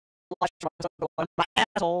my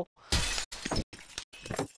asshole.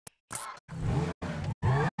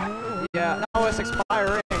 Yeah, no, it's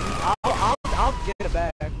expiring. I'll get it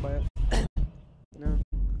back, but no.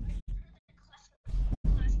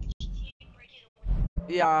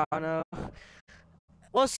 Yeah, I know.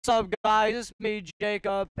 What's up, guys? It's me,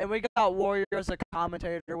 Jacob, and we got Warrior as a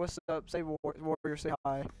commentator. What's up? Say Warrior, say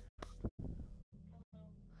hi.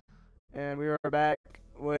 And we are back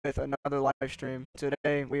with another live stream.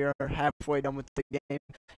 Today we are halfway done with the game,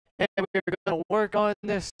 and we're gonna work on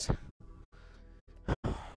this.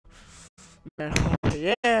 Man,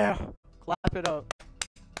 yeah! Clap it up.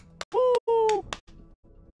 Woo!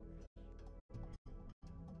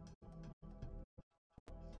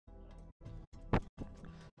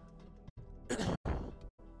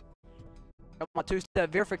 Got my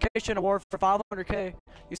 2-step verification award for 500K.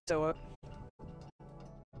 You said what?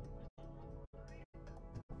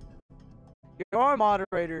 You are a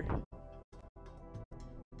moderator.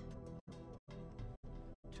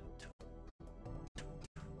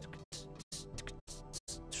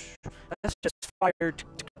 That's just fired.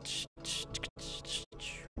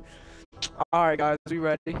 Alright guys, we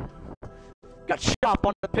ready? Got Shop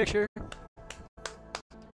on the picture.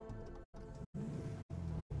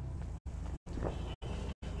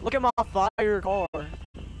 Look at my fire car.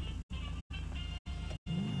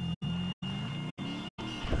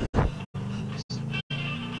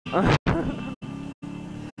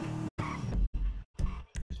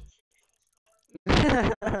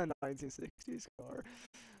 (1960s) car.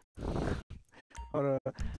 Hold on.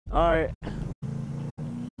 Alright.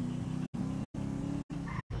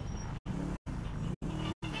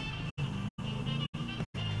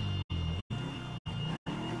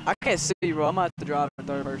 I can't see you, bro. I'm gonna have to drive in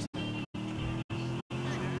third person.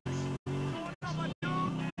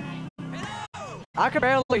 I can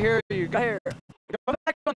barely hear you. Go here. Go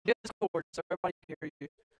back on Discord so everybody can hear you.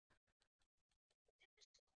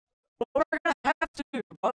 But we're gonna have to,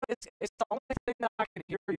 bro. It's the only thing that I can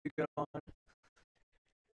hear you good on.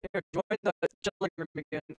 Here, join the Telegram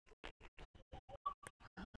again.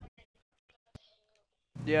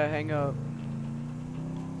 Yeah, hang up.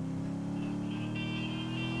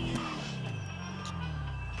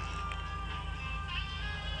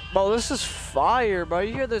 Bro, this is fire, bro.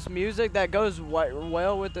 You hear this music that goes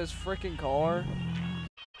well with this freaking car?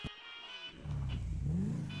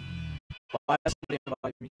 Why does somebody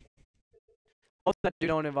invite me? Hope that dude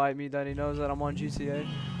don't invite me, that he knows that I'm on GTA.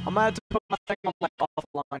 I'm gonna have to put my thing on like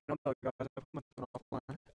offline. I'm gonna put my thing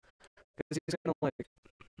offline. Cause he's gonna like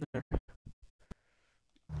there.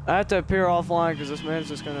 I have to appear offline because this man's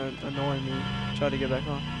just gonna annoy me. Try to get back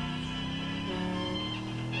on.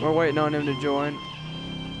 We're waiting on him to join.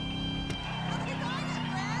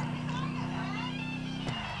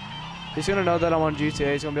 He's gonna know that I'm on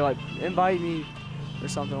GTA. He's gonna be like, invite me, or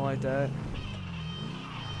something like that.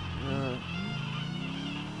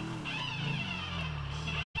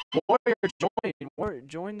 Warrior,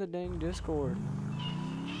 join the dang Discord.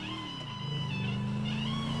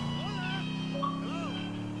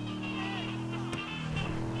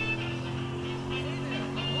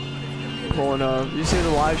 Pulling up. You see the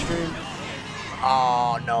live stream?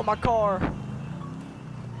 Oh no, my car.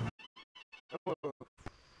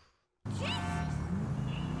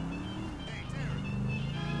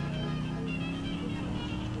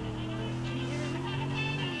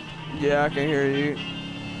 Yeah, I can hear you.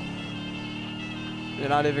 You're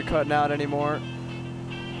not even cutting out anymore.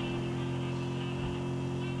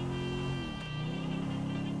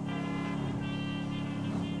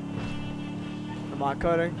 Am I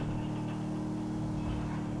cutting?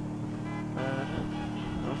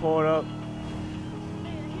 I'm pulling up.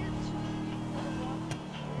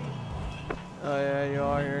 Oh yeah, you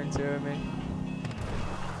are hearing too of me.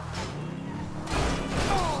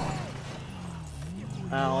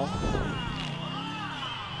 Ow.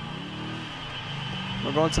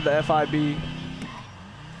 We're going to the FIB.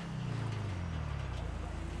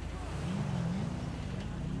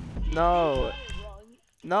 No.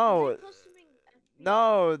 No.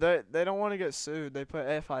 No, they don't want to get sued. They put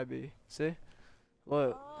FIB. See?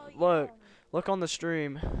 Look. Look. Look on the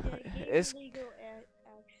stream. It's legal actions.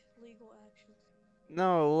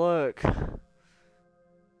 No, look. Federal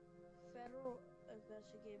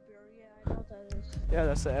Investigative Bureau. Yeah, I know what that is. Yeah,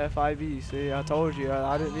 that's the FIB. See, I told you.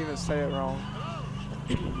 I didn't even say it wrong.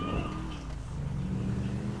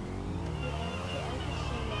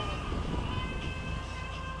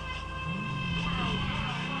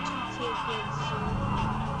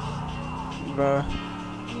 Bruh.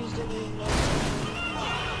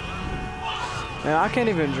 Man, I can't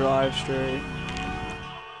even drive straight.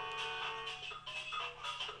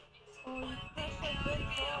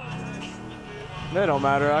 It don't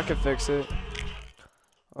matter. I can fix it.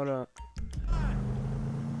 Hold up.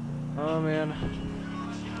 Oh man.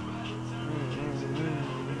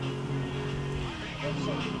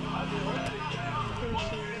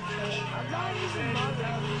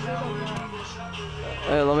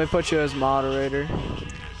 Hey, let me put you as moderator.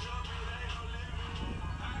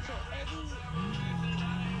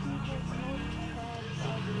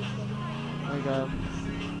 Okay.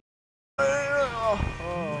 Oh.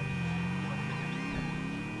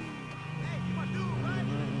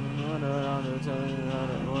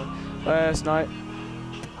 Last night.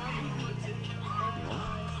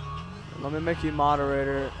 Let me make you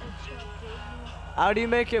moderator. How do you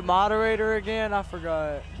make it moderator again? I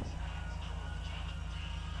forgot.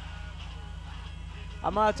 I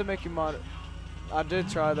might have to make you mod. I did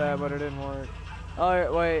try that, but it didn't work.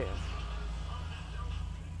 Oh wait.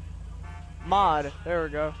 Mod. There we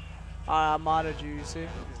go. I modded you. You see?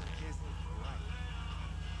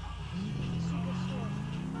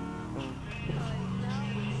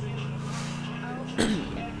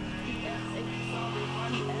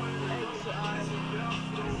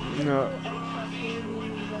 No.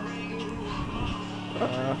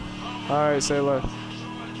 Alright, say less.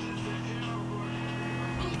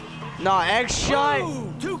 No,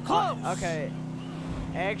 X-Shot. Too close. Okay.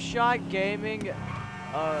 X-Shot Gaming.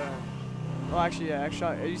 Well, actually, yeah,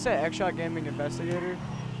 X-Shot. You said X-Shot Gaming Investigator.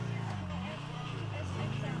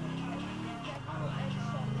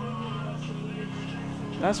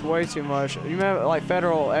 That's way too much. You meant like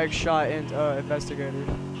Federal X-Shot Investigator.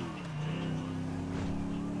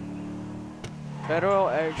 Federal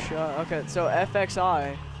X-Shot. Okay, so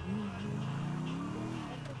FXI.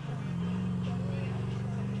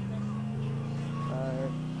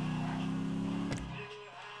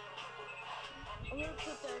 I'm gonna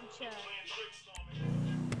put that in chat.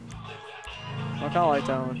 I kind of like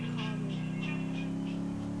that one.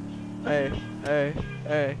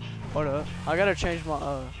 Hey, hold up. I gotta change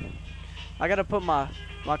my, I gotta put my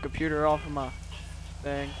computer off of my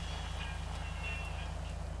thing.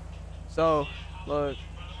 So, look.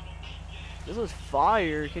 This was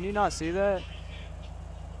fire. Can you not see that?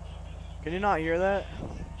 Can you not hear that?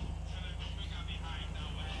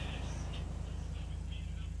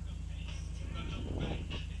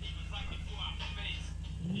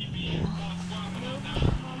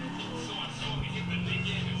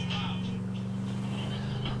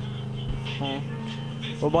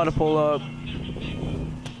 We're about to pull up.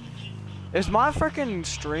 Is my freaking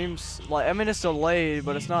streams like? I mean, it's delayed,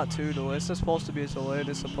 but it's not too delayed. It's just supposed to be delayed.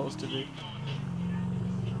 It's supposed to be.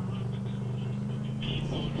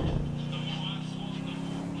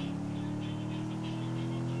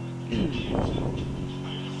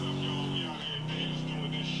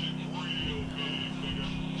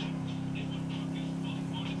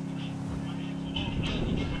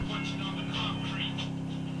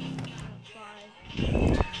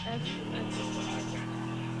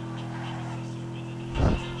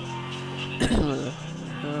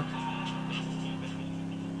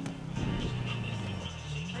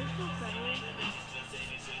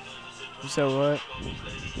 You said what?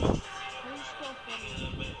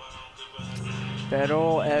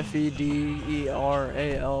 Federal,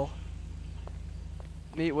 Federal.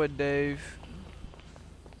 Meet with Dave.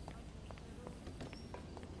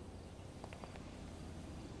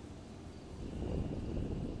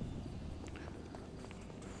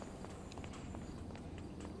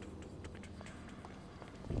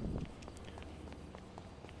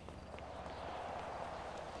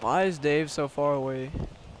 Why is Dave so far away?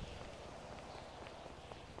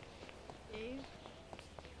 Dave? Is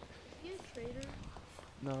he a traitor?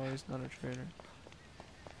 No, he's not a traitor.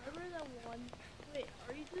 Remember that one? Wait,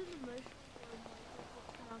 are you doing the mission where Michael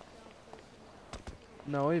gets knocked out first?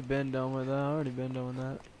 No, we've been done with that. I already been done with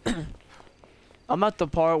that. I'm at the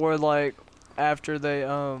part where like after they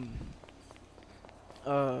I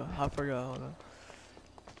forgot. Hold on.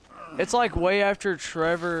 It's like way after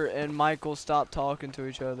Trevor and Michael stopped talking to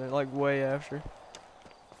each other. Like way after.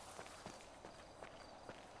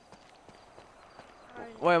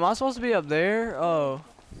 Alright. Wait, am I supposed to be up there? Oh.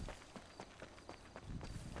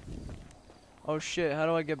 Oh shit, how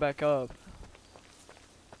do I get back up?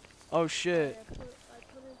 Oh shit. I put it.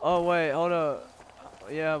 Oh wait, hold up.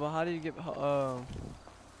 Yeah, but how do you get, I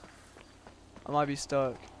might be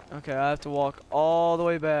stuck. Okay, I have to walk all the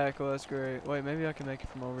way back. Oh, that's great. Wait, maybe I can make it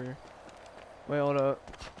from over here. Wait, hold up.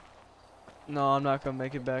 No, I'm not gonna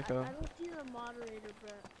make it back up. I don't see the moderator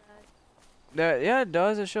back. That, yeah, it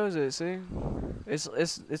does. It shows it. See,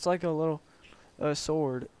 it's like a little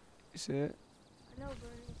sword. You see it? I know, but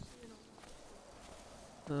I don't see it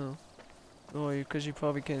on No. No, because you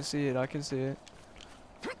probably can't see it. I can see it.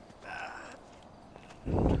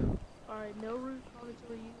 no rude comments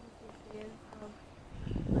or you can ban from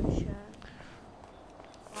a chat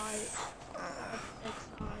by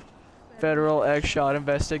FXI. Federal X shot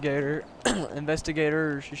investigator.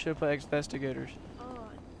 Investigators. You should put investigators.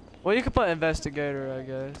 Well, you could put investigator, I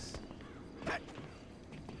guess.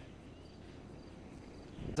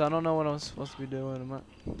 I don't know what I'm supposed to be doing.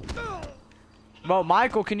 Bro,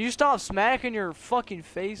 Michael, can you stop smacking your fucking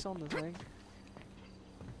face on the thing?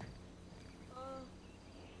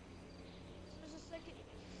 There's a second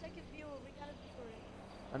viewer. We gotta viewer it.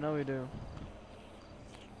 I know we do.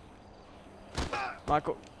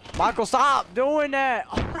 Michael, stop doing that!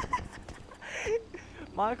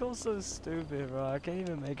 Michael's so stupid, bro. I can't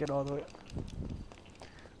even make it all the way.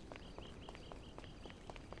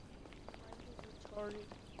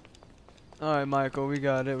 Alright, Michael, we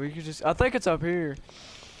got it. We could just. I think it's up here.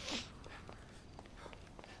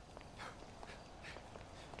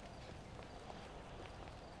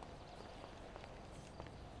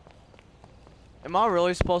 Am I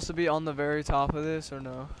really supposed to be on the very top of this or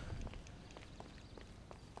no?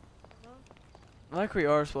 I think we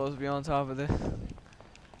are supposed to be on top of this.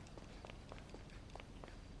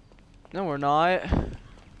 No, we're not.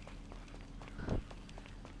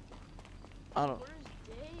 I don't.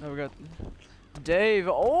 No, we got Dave.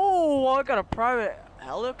 Oh, I got a private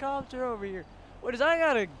helicopter over here. What, does that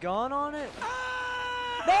got a gun on it?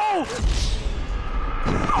 No!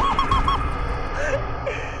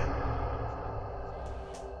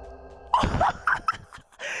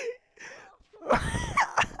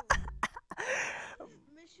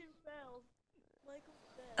 Mission failed. Michael's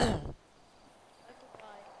dead. Michael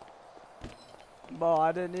died. Bro,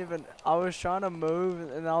 I didn't even. I was trying to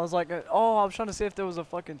move and I was like, oh, I was trying to see if there was a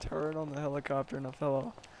fucking turret on the helicopter and I fell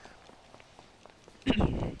off.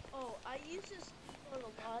 Oh, I use this emote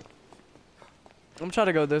a lot. I'm trying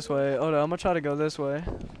to go this way. Hold on, I'm gonna try to go this way.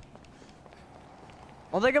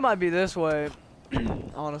 I think it might be this way.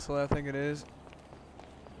 Honestly, I think it is.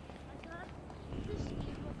 I got this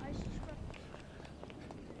emote. I subscribed.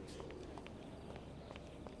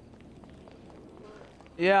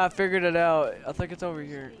 Yeah, I figured it out. I think it's over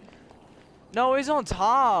here. No, he's on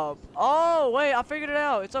top. Oh, wait, I figured it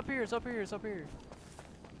out. It's up here, it's up here, it's up here.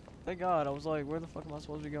 Thank God. I was like, where the fuck am I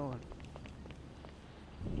supposed to be going?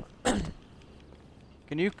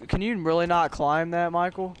 Can you really not climb that,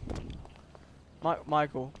 Michael?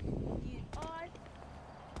 Michael.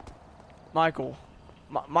 Michael.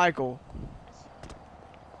 Michael.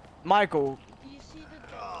 Michael. Do you see the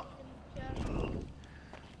dog in the chat?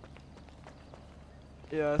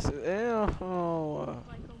 Yes. Ew. Oh.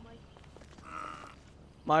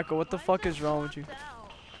 Michael, what the fuck is wrong with you?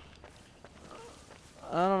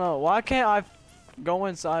 I don't know. Why can't I go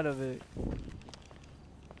inside of it?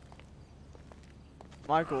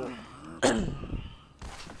 Michael.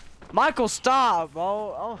 Michael, stop,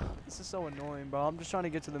 bro. Oh, this is so annoying, bro. I'm just trying to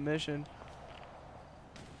get to the mission.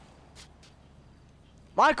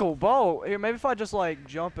 Michael, bro. Here, maybe if I just, like,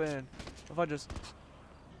 jump in. If I just...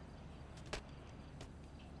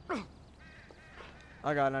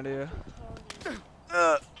 I got an idea.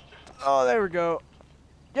 Oh, there we go.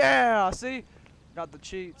 Yeah, see? Got the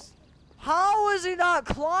cheats. How is he not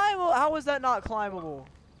climbable? How is that not climbable?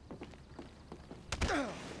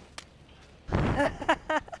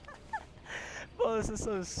 Bro, this is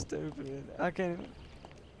so stupid. I can't even.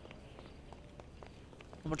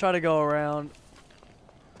 I'm gonna try to go around.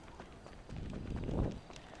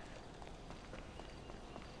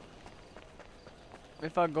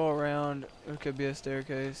 If I go around, it could be a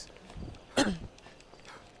staircase.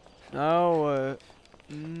 No,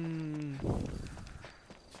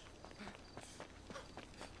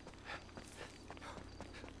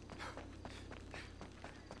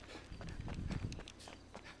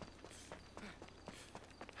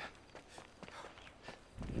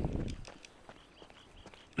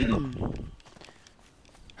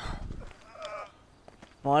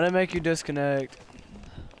 Why did it make you disconnect?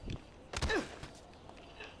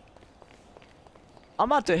 I'm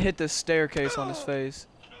about to hit this staircase on his face.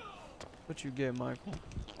 What you get, Michael?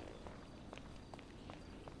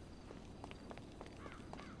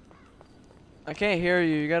 I can't hear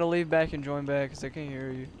you. You gotta leave back and join back because I can't hear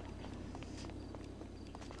you.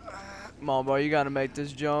 Come on, bro. You gotta make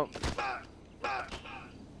this jump.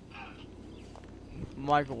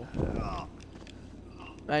 Michael.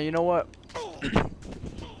 Man, you know what?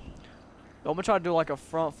 I'm gonna try to do like a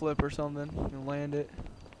front flip or something and land it.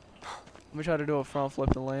 Let me try to do a front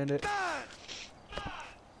flip and land it.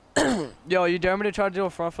 Yo, you dare me to try to do a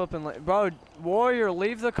front flip and land? Bro, Warrior,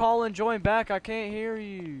 leave the call and join back. I can't hear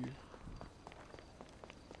you.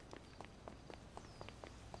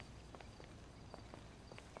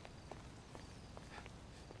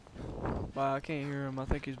 Wow, I can't hear him. I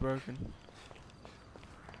think he's broken.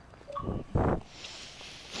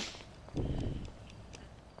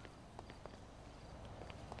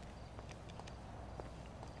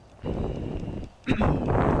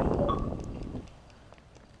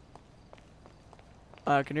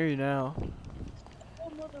 I can hear you now. Oh,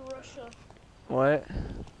 Mother Russia. What?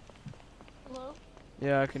 Hello?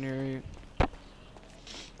 Yeah, I can hear you.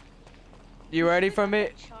 You ready for me?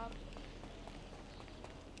 Chop.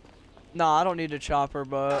 Nah, I don't need a chopper,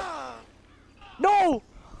 but... No!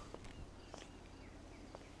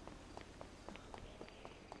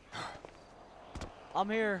 I'm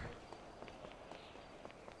here.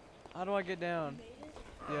 How do I get down?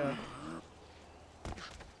 Yeah.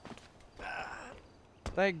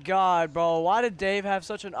 Thank God, bro. Why did Dave have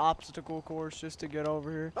such an obstacle course just to get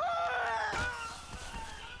over here?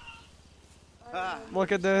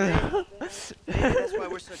 Look at this. That's why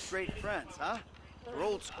we're such great friends, huh? We're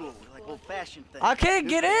old school, we like old-fashioned things. I can't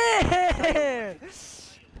get in!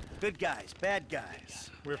 Good guys, bad guys.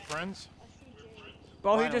 We're friends?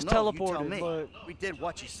 Bro, Well, he I just don't know. You tell teleported, me. but We did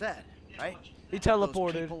what you said, right? he Those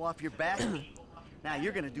teleported. people off your back. Now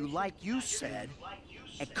you're gonna do like you said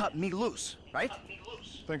and cut me loose, right?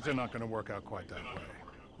 Things are not going to work out quite that way.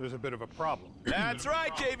 There's a bit of a problem. That's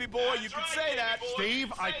right, Davy boy. You can say that.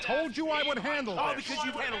 Steve, I told you I would handle Oh, this. because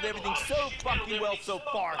you've handled everything so fucking well so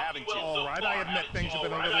far, haven't you? All right, I admit things have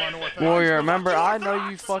been a little unorthodox. Warrior, remember, I know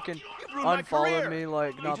you fucking ruined my unfollowed career. me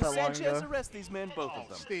like not that Agent long Sanchez, ago. arrest these men, both of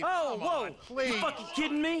them. Steve, Oh, come whoa! on, please. You fucking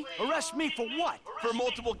kidding me? Arrest me for what? For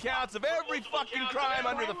multiple counts of every fucking crime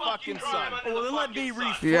under the fucking sun. Well, then let me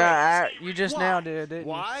rephrase. Yeah, you just Why? now did, didn't you?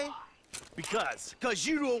 Why? Because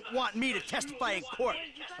you don't want me to testify in court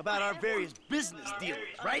about our various business dealings,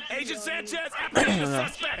 right? Agent Sanchez, apprehend the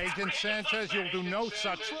suspect. Agent Sanchez, you'll do no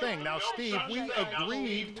such thing. Now, Steve, we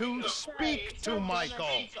agreed to speak to Michael,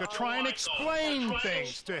 to try and explain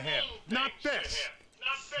things to him. Not this.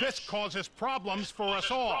 This causes problems for us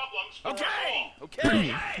all. Okay,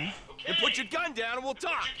 okay. Then put your gun down and we'll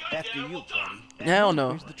talk. After you, buddy. Hell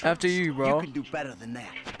no. Here's the truth. After you, bro. You can do better than that.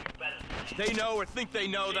 They know or think they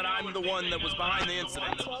know that I'm the one that was behind the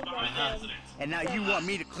incident. And now you want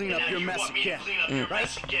me to clean up your mess again, right?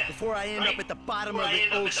 Before I end up at the bottom of the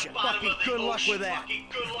ocean. Fucking good luck with that.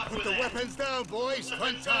 Put the weapons down, boys.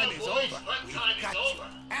 Fun time is over. We've got you.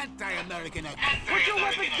 Anti-American activity. Put your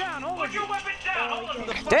weapons down, all of you.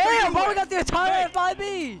 Damn, bro, we got the entire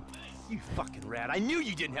FIB! You fucking rat. I knew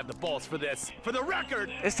you didn't have the balls for this. For the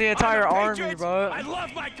record, It's the entire I'm a army, patriot. bro. I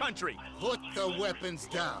love my country. Put the weapons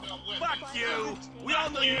down. Fuck you. We all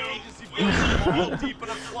know your agency feels all deep in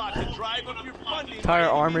a plot to drive up your funding. Entire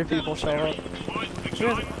army people show up.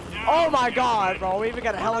 Oh my God, bro, we even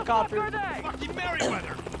got a helicopter. Fucking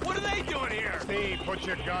Merryweather. What are they doing here? Steve, put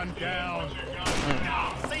your gun down.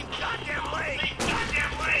 Same goddamn way. Same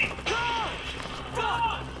goddamn way. Go!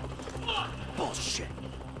 Fuck! Bullshit.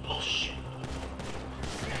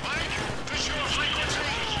 Mike, this your frequency.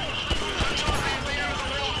 That's our the air of the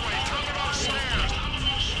roadway. Turn it off,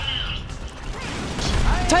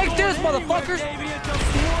 Take this, motherfuckers!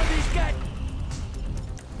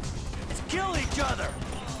 Let's kill each other.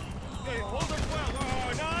 Hey, hold it well.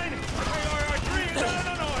 9. Hey, 3. No,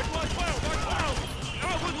 it was 12.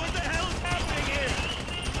 Oh, what the hell is happening here?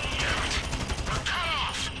 We're cut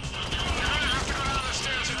off. You're gonna have to go down the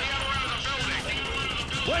stairs at the other end of the building.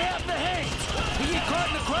 What happened to Hayes? He get caught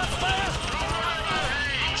in the crossfire? Don't worry about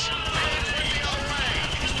Hayes. Hayes went the other way.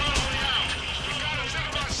 He's probably out. We've got to think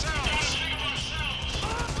of ourselves.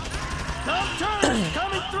 Come turn!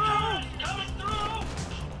 Coming through!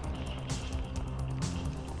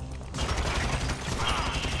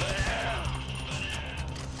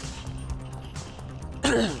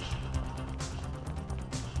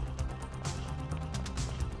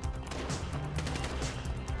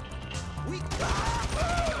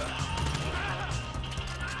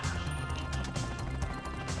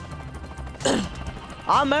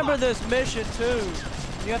 I remember this mission too.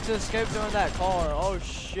 You have to escape during that car. Oh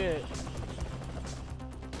shit.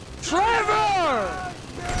 Trevor!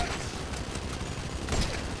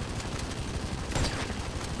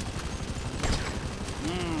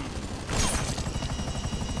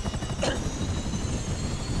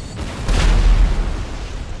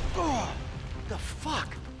 The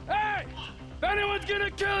fuck? Hey! If anyone's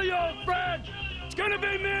gonna kill you, old friend, it's gonna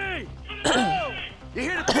be me! You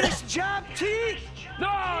here to finish the job, T? No,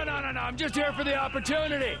 I'm just here for the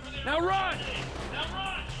opportunity. Now run!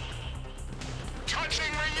 Touching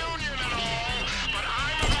reunion and all, but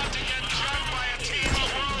I'm about to get jumped by a team of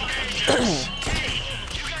rogue agents. T,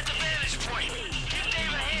 you got the vantage point. Give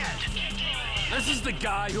Dave a hand. This is is the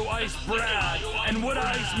guy who iced Brad and would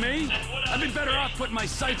ice me. I'd be better off putting my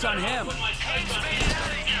sights on him.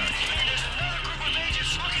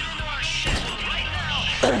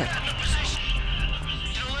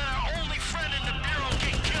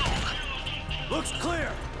 Looks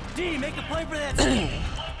clear. D, make a play for that.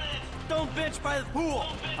 Stone bench by the pool.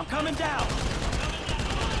 I'm coming down.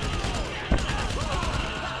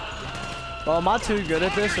 Well, am I too good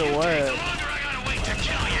at this or what?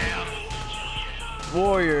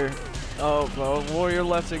 Warrior. Oh, bro. Warrior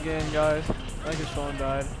left again, guys. I think his phone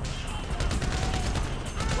died.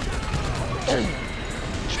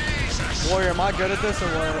 Warrior, am I good at this or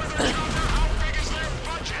what?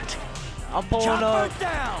 I'm pulling up.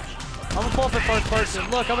 I'm gonna pull up in first person.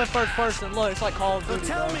 Look, I'm in first person. Look, it's like Call of Duty,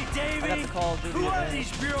 Tell bro. me, Davey, I got the Call of Duty who are advantage.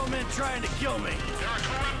 these Bureau men trying to kill me? They're a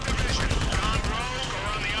corrupt division, gone rogue or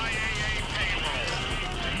on the IAA payroll.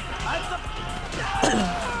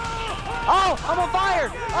 Oh, I'm on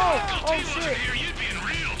fire! Oh shit! Here, you'd be in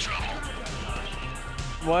real trouble.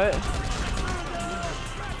 What?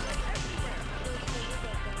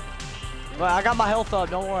 Well, I got my health up.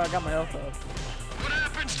 Don't worry, I got my health up. What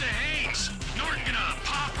happens to Haynes? Norton gonna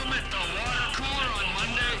pop him at the water cooler on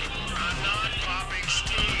Monday? I'm not popping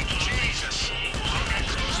Steve. Jesus. I'll get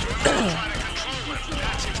close to him and try to control him.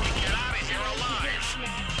 That's if we get out of here alive.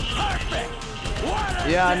 Perfect! What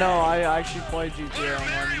Yeah, I know. I actually played GTA What are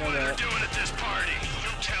Online. You know Merriweather that. doing at this party? You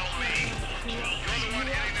tell me. You're the one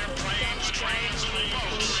hitting their planes, trains, and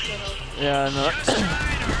boats. Yeah, I know. Just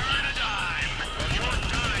trying to earn a dime. Your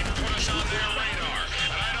dime put us on their radar,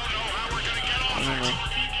 and I don't know how we're gonna get off it.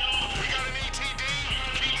 We got an ETD?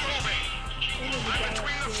 Keep moving. I'm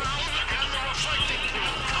between the fountain and the reflecting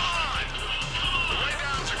pool. Come on! The way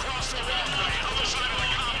down's across the walkway, other side of the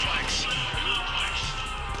complex.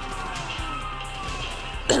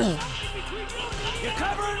 You're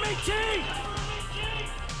covering me, T!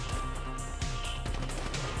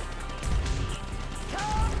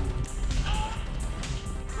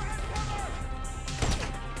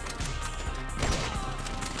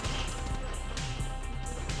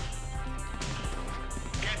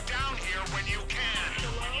 Get down here when you can.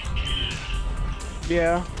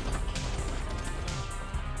 Yeah.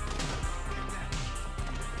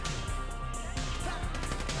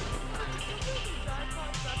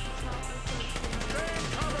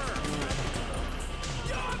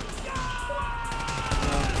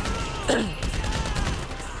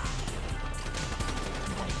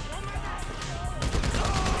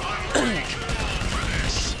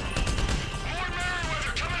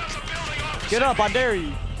 Get up, I dare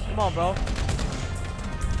you. Come on, bro.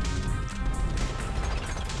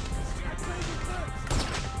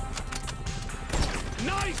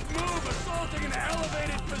 Nice move assaulting an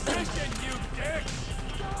elevated position, you dick!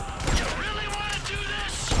 You really want to do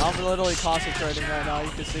this? I'm literally concentrating right now. You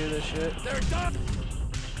can see this shit. They're done!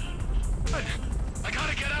 I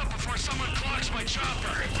gotta get out before someone clocks my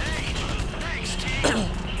chopper. Hey, thanks, team.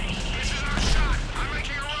 This is our shot. I'm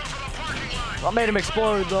making a run for the parking lot. I made him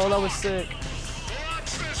explode, though. That was sick.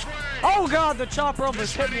 Watch this way. Oh, God. The chopper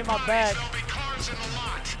almost hit me in my back. There'll be cars in the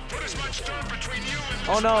lot. Put as much dirt between you and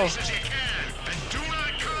Oh, this no. place as you can. And do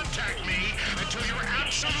not contact me until you're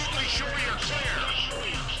absolutely sure you're clear.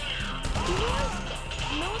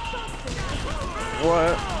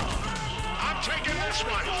 What? I'm taking this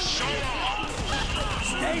one. So long.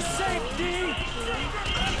 Stay safe, D!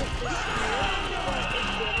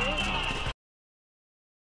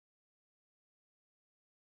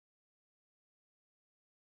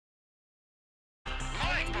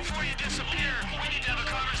 Mike, before you disappear, we need to have a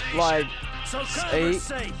conversation. Like, So cover 8.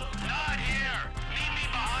 safe. Not here. Meet me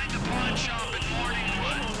behind the pawn shop in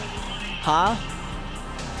Morningwood. Huh?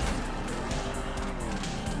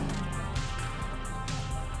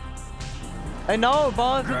 Hey, no,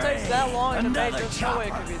 bro. If it takes that long to make, Another there's no way it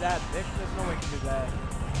chopper. could be that. There's no way it could be that.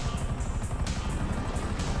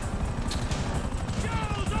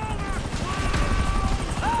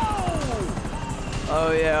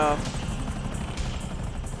 Oh, yeah.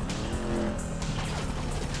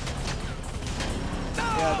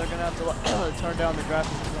 Yeah, they're gonna have to turn down the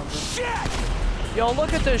graphics or something. Shit! Yo,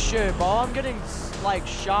 look at this shit, bro. I'm getting, like,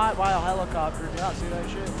 shot by a helicopter. Do you not see that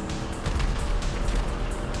shit?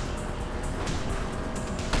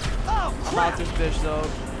 Oh, I'm out this bitch, though.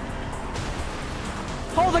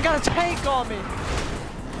 Oh, they got a tank on me!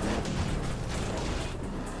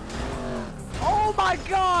 Oh my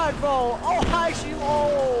god, bro! Oh, actually,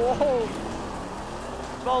 oh!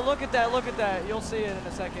 Bro, look at that, look at that. You'll see it in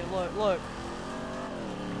a second. Look, look.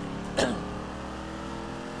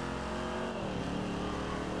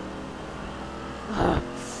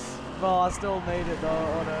 Bro, I still made it though.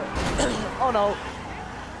 Oh no. Oh no.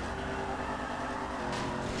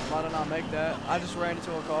 Why did I make that? I just ran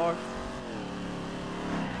into a car.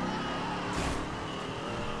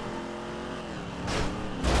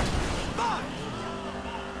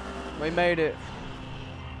 We made it.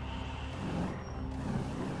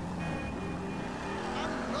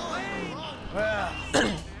 Well,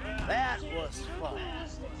 that was fun.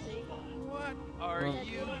 What are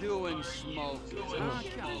you doing, Smokey?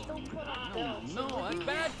 No, that's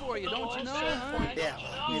bad for you, don't you know? Huh? Yeah,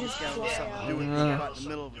 well, maybe it's got a little something to do with being caught in the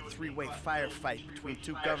middle of a three-way firefight between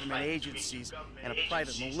two government agencies and a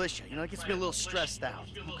private militia. You know, it gets me a little stressed out.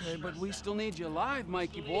 Okay, but we still need you alive,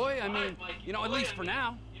 Mikey boy. I mean, you know, at least for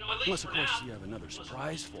now. Unless, of course, you have another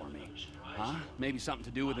surprise for me. Huh? Maybe something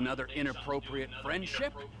to do with another inappropriate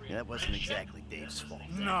friendship? Yeah, that wasn't exactly Dave's fault.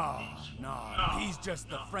 No. He's just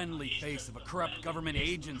the friendly face of a corrupt government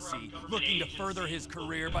agency looking to further his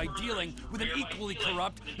career by dealing with an equally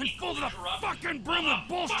corrupt and full to the fucking brim with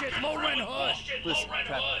bullshit low-rent hood. Listen,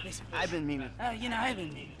 Trevor, I've been meaning... I've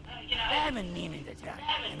been meaning to tell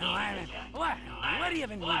you. You know, what have you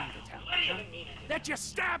been meaning to tell me? Huh? That you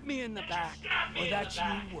stabbed me in the back, or that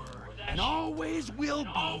you were, and always will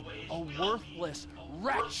be, a worthless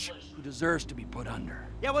wretch who deserves to be put under.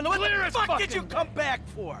 Yeah, well, what the fuck did you come back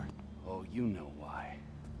for? Oh, you know why.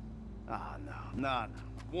 Ah, no.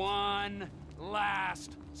 One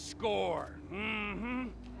last score. Mm-hmm.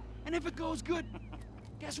 And if it goes good,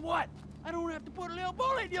 guess what? I don't have to put a little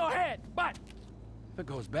bullet in your head. But if it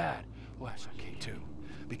goes bad, well, that's okay too.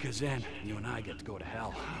 Because then you and I get to go to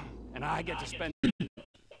hell. And I get to spend...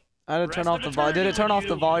 I had to turn off the volume. Did it turn off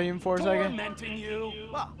the volume for a second? You.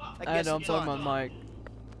 Well, I had to unplug my mic.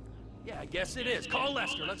 Yeah, I guess it is. Call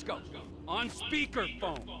Lester. Let's go. On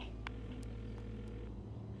speakerphone.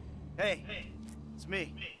 Hey, it's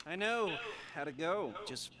me. I know. How'd it go?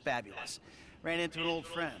 Just fabulous. Ran into an old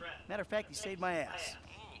friend. Matter of fact, he saved my ass.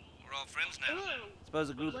 We're all friends now. Suppose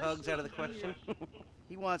a group hug's out of the question?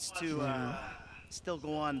 He wants to, still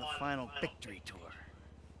go on the final victory tour.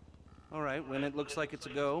 All right, when it looks like it's a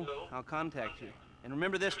go, I'll contact you. And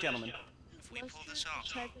remember this, gentlemen. If we pull this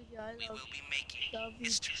off, we will be making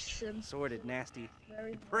history. Sordid, nasty,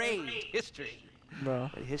 depraved history. Bro.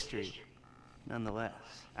 But history, nonetheless.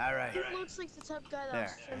 All right. He looks like the type of guy that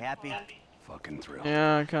There, was happy? Fucking thrilled.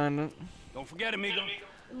 Yeah, kinda. Don't forget, amigo.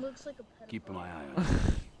 It looks like a pedophile. Keep my eye on you.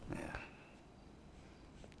 Yeah.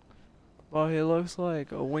 Well, he looks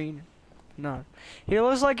like a wiener. No. He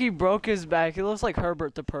looks like he broke his back. He looks like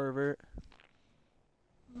Herbert the pervert.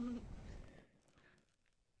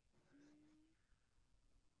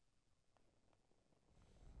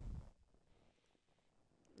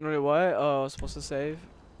 Wait, what? Oh, I was supposed to save?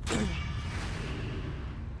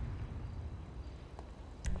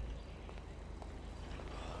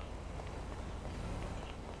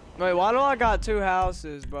 Wait, why do I got two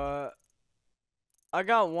houses, but I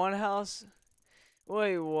got one house?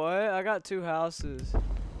 Wait, what? I got two houses.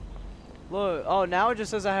 Look, oh, now it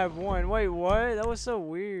just says I have one. Wait, what? That was so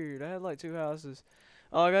weird. I had like two houses.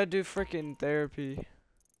 Oh, I gotta do freaking therapy.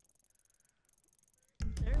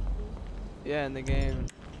 Therapy? Yeah, in the game.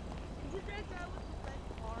 Is it that guy with the red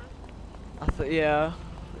car? I thought, yeah.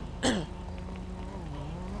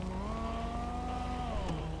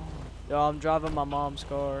 Yo, I'm driving my mom's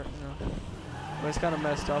car. You know. But it's kind of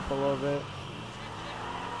messed up a little bit.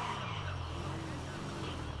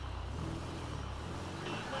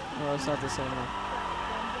 No, it's not the same one.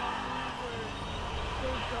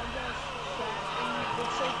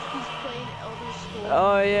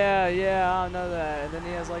 Oh yeah, I know that. And then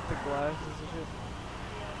he has like the glasses and shit.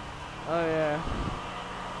 Oh yeah.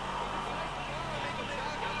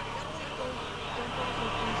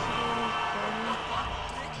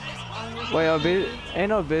 Wait,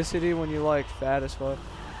 ain't obesity when you like fat as fuck?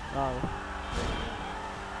 Nah.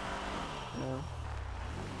 No.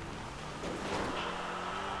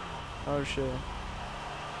 Oh shit.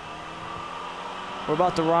 We're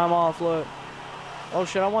about to rhyme off, look. Oh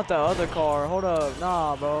shit, I want that other car. Hold up.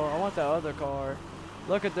 Nah, bro. I want that other car.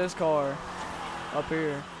 Look at this car. Up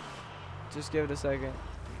here. Just give it a second.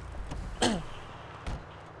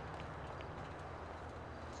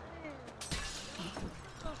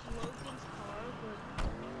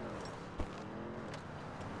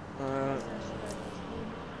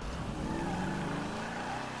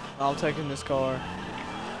 I'm taking this car.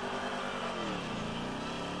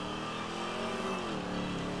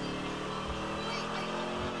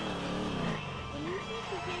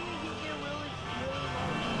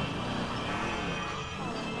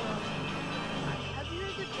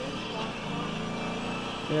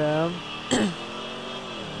 Yeah.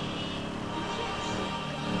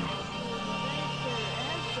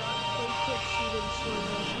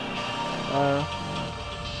 Just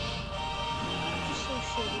so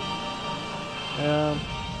shitty. Yeah.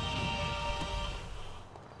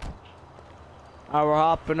 Alright, we're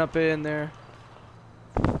hopping up in there.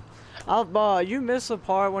 You missed the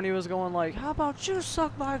part when he was going like, "How about you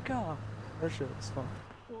suck my cock?" That shit was fun.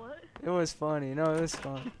 What? It was funny. No, it was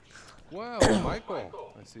fun. Well,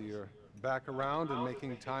 Michael, I see you're back around and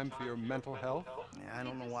making time for your mental health. Yeah, I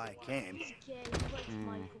don't know why I came. He's gay. He likes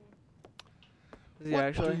Michael. Is he What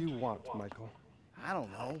actually? do you want, Michael? I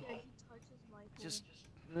don't know. Yeah, he touches Michael. Just,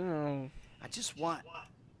 No. I just want,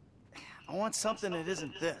 I want something that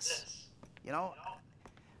isn't this. You know,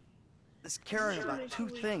 this caring about two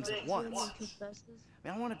things at once. I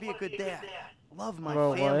mean, I want to be a good dad, love my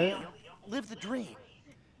family, you know, live the dream.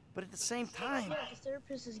 But at the same time, The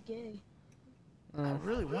therapist is gay. I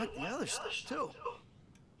really want the other stuff too.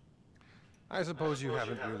 I suppose you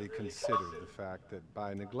haven't really considered the fact that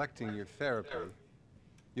by neglecting your therapy,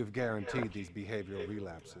 you've guaranteed these behavioral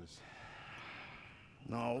relapses.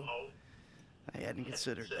 No, I hadn't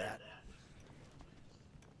considered that.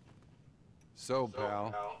 So,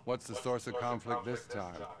 pal, what's the source of conflict this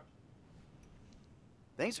time?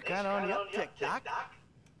 Things are kind of on the uptick, Doc.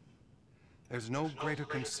 There's no greater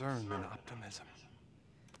concern than optimism.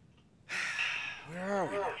 Where are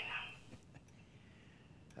we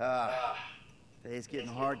now? It's getting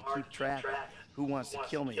hard to keep track of who wants to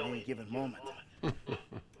kill me at any given moment.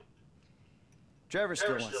 Trevor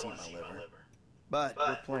still wants to see my liver, but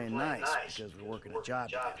we're playing nice because we're working a job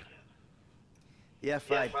together. The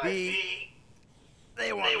FIB,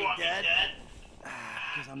 they want me dead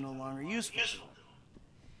because I'm no longer useful to them.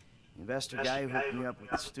 The investor guy who hooked me up with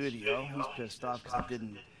the studio, he's pissed off because I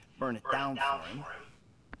didn't burn it down for him.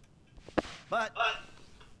 But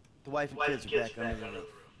the wife and kids are back under the roof.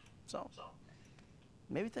 So,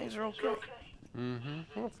 maybe things are okay.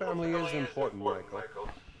 Well, family is important, Michael.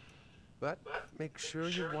 But make sure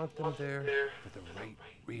you want them there for the right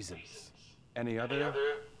reasons. Any other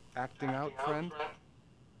acting out, friend?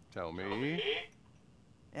 Tell me.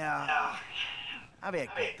 Yeah, I've had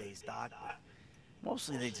good days, Doc, but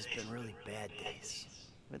mostly they've just been really bad days.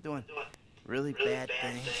 Been doing really bad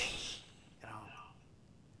things, you know,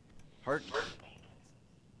 hurting people.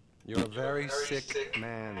 You're a very sick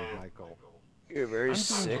man, Michael. You're a very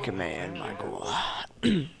sick man, Michael.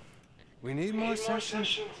 We need more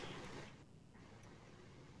sessions.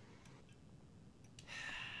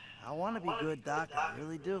 I want to be good, Doc, I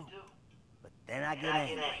really do. But then I get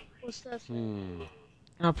angry. What's that?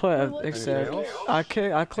 I put accept. I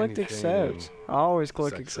clicked Anything accept. I always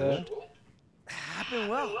click sexual? accept. I've been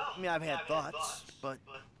well. I mean, I've had thoughts, but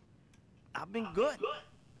I've been good.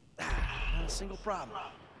 Not a single problem.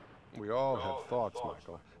 We all have thoughts,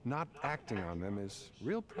 Michael. Not acting on them is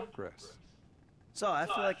real progress. So I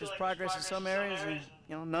feel like there's progress in some areas and,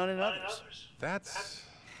 you know, none in others. That's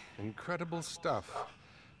incredible stuff.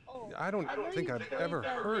 I don't think I've ever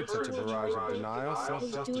heard such a barrage of denial,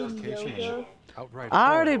 self-justification, and outright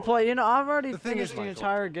I already horror. play. You know, I've already The thing finished is, the Michael,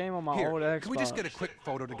 entire game on my Here, old Xbox. can we just get a quick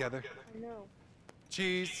photo together? I know.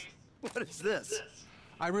 Cheese. What is this?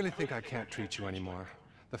 I really think I can't treat you anymore.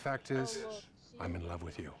 The fact is, I'm in love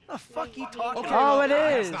with you. The fuck you talking Okay, Oh, about?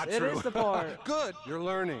 it is. That's not It true. is the part. Good. You're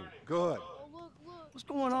learning. Good. Oh, look, look. What's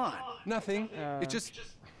going on? Nothing. It's just...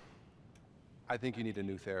 I think you need a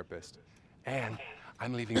new therapist. And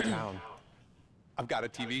I'm leaving town. I've got a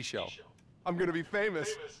TV show. I'm gonna be famous.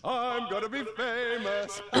 I'm gonna be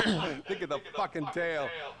famous. Think of the fucking tale.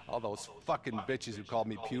 All those fucking bitches who called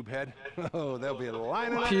me Pubehead. Oh, they'll be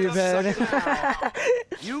lining up to Pubehead. suck it out.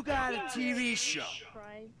 You got a TV show.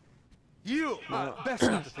 Prime. You. Best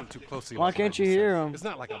not to think too closely. Why about can't what I you hear said. 'em? It's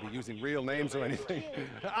not like I'll be using real names or anything.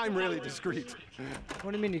 I'm really discreet.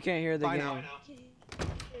 What do you mean you can't hear the Bye game? now.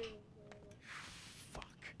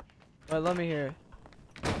 Wait, let me hear it.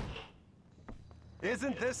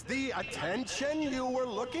 Isn't this the attention you were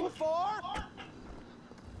looking for?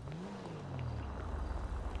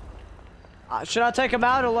 Should I take him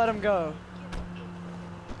out or let him go?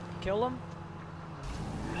 Kill him?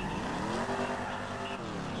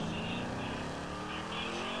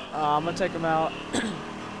 I'm gonna take him out.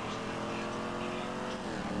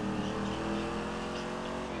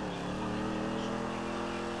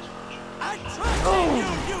 I trusted you,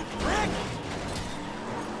 you prick!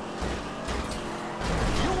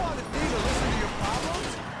 You wanted me to listen to your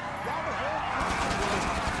problems? While the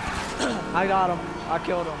whole I got him. I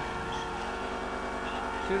killed him.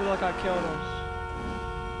 Shoot it like I killed him.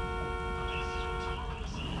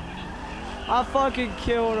 I fucking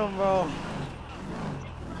killed him, bro.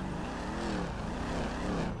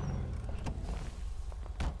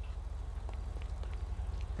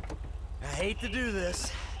 I hate to do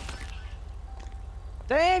this.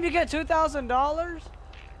 Damn, you get $2,000?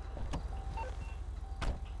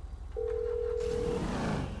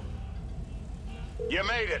 You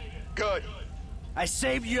made it. Good. I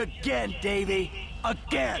saved you again, Davey.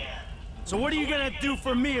 Again. So what are you gonna do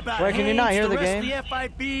for me about Wait, can you not hear the game? rest of the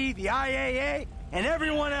FIB, the IAA, and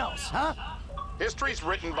everyone else, huh? History's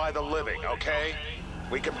written by the living, okay?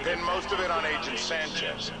 We can pin most of it on Agent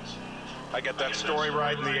Sanchez. I get that story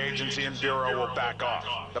right and the agency and bureau will back off.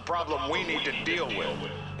 The problem we need to deal with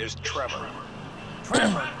is Trevor.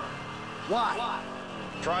 Trevor? Why?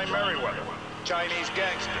 Try Merriweather, Chinese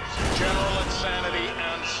gangsters, general insanity,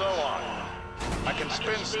 and so on. I can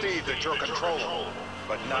spin Steve at your control,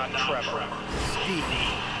 but not Trevor. Steve.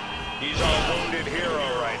 He's our wounded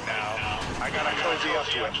hero right now. I gotta cozy up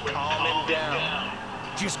to him, calm him down.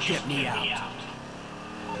 Just get me out.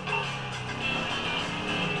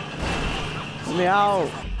 Let me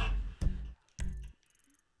out.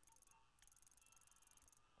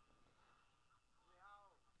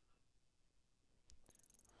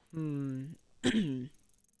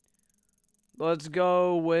 Let's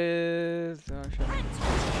go with... Oh, shit.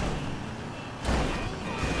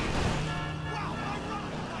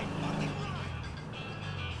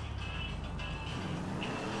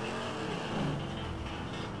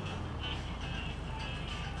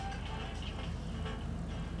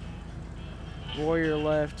 Warrior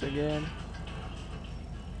left again.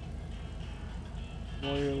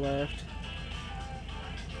 Warrior left.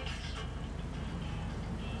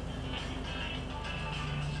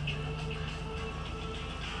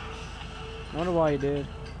 I wonder why he did.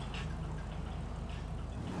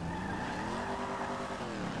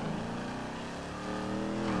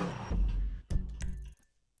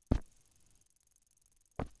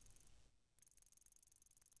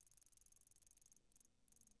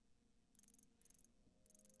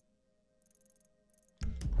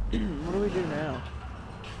 What do we do now?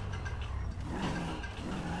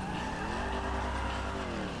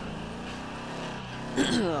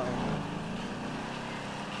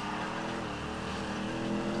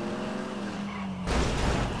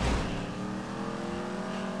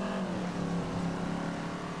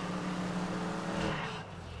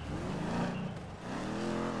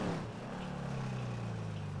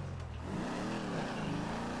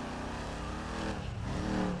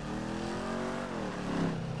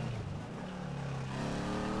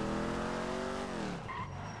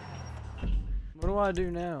 What do I do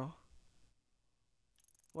now?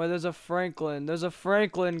 Wait, there's a Franklin. There's a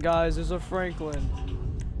Franklin, guys. There's a Franklin.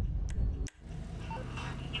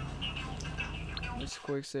 Let's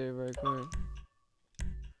quick save right quick.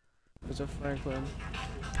 There's a Franklin.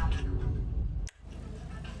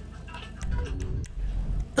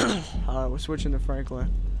 Alright, we're switching to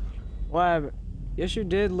Franklin. What happened? Yes, you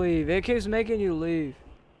did leave. It keeps making you leave.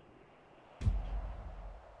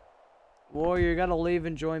 Warrior, you gotta leave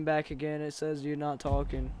and join back again. It says you're not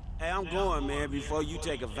talking. Hey, I'm going, man, before you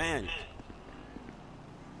take advantage.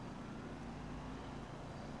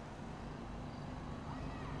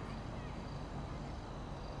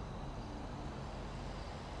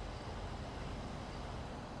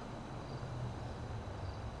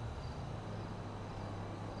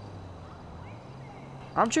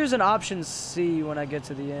 I'm choosing option C when I get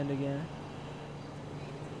to the end again.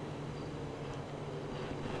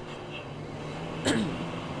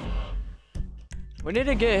 We need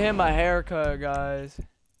to get him a haircut, guys.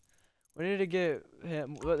 We need to get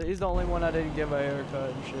him. He's the only one I didn't give a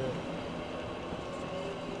haircut and shit.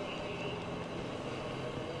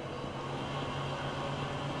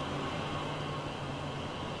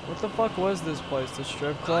 What the fuck was this place? The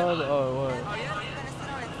strip club? Oh, what?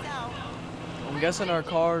 I'm guessing our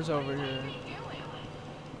car's over here.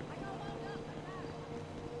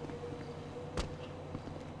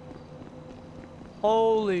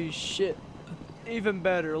 Holy shit. Even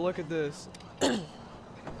better, look at this. Look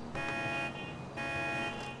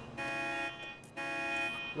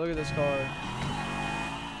at this car.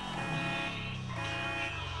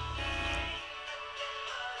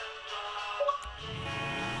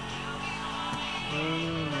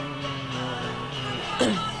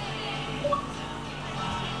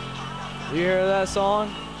 You hear that song?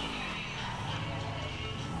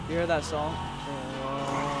 You hear that song?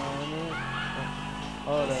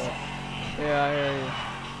 Oh, that. Yeah, I hear you.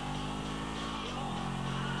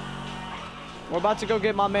 We're about to go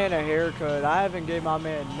get my man a haircut. I haven't gave my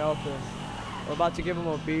man nothing. We're about to give him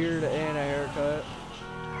a beard and a haircut.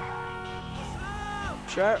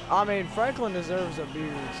 Sure, I mean, Franklin deserves a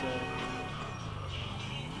beard, so.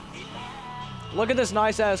 Look at this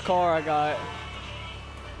nice ass car I got.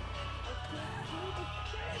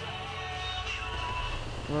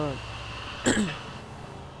 Look.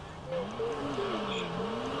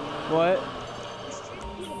 What?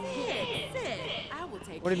 Sit. I will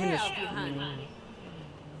take What do you mean care it's- of you, honey.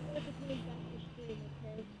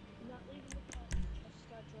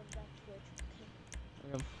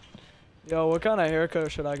 Yo, what kind of haircut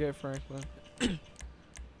should I get, Franklin?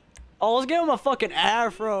 Oh, let's give him a fucking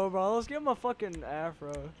afro, bro. Let's give him a fucking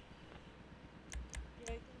afro.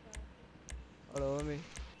 Hold on, let me.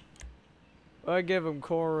 I give him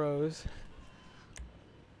cornrows.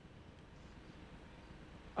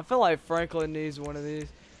 I feel like Franklin needs one of these.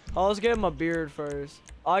 Oh, let's give him a beard first.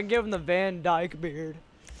 I'll give him the Van Dyke beard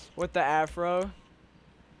with the afro. I'm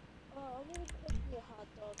gonna cook you a hot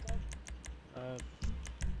dog.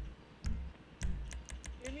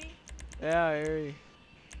 Hear me? Yeah, I hear you.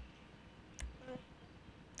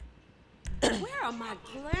 Where are my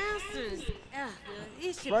glasses?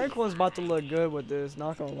 It should Franklin's about to look good with this,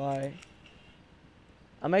 not gonna lie.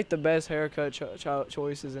 I make the best haircut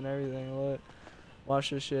choices and everything. Look.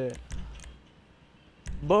 Watch this shit.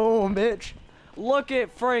 Boom, bitch. Look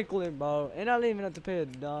at Franklin, bro. And I didn't even have to pay a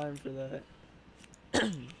dime for that.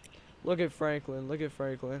 Look at Franklin. Look at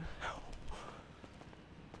Franklin.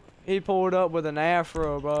 He pulled up with an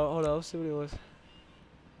afro, bro. Hold on, let's see what he was.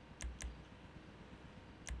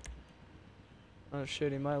 Oh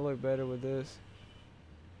shit, he might look better with this.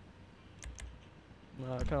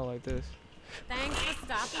 No, I kinda like this. Thanks for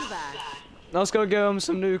stopping by. Now let's go give him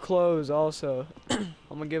some new clothes also. I'm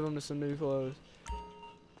gonna give him some new clothes.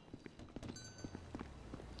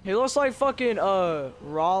 He looks like fucking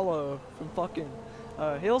Rollo from fucking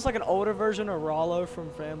he looks like an older version of Rollo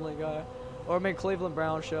from Family Guy. Or I mean Cleveland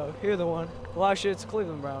Brown Show. Here the one. Well actually it's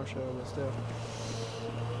Cleveland Brown Show, but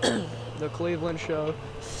still. The Cleveland Show.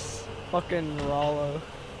 Fucking Rollo.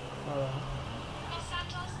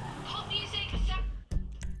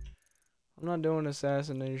 I'm not doing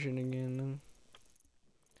assassination again.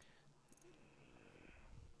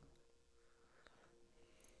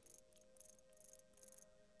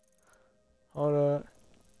 Hold up.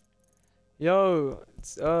 Yo,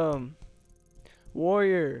 it's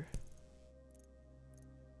Warrior.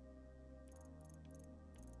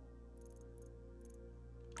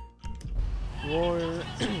 Warrior.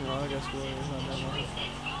 Oh, I guess Warrior's not that much.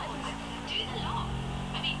 Do the lot.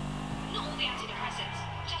 I mean, not all the antidepressants,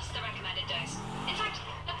 just the recommended dose. In fact,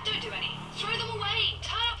 don't do any. Throw them away.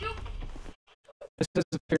 Turn up your. This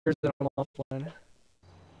disappears that I'm offline.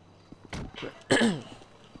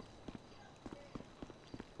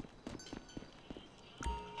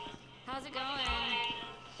 How's it going?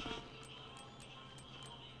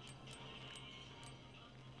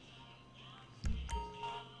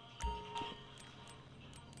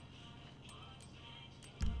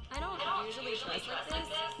 I don't usually dress like this.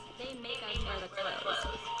 They make us wear the clothes.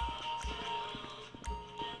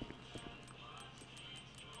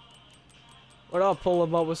 What I'll pull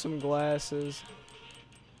him up with some glasses.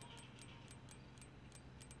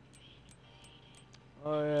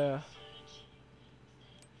 Oh yeah.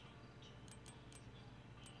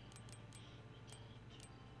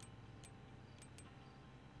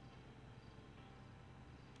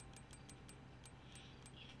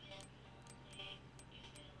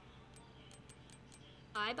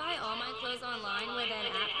 I buy all my clothes online with an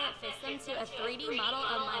app that fits them to a 3D model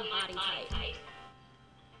of my body type.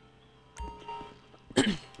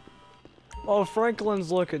 Oh,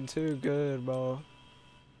 Franklin's looking too good, bro.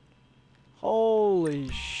 Holy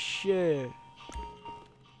shit.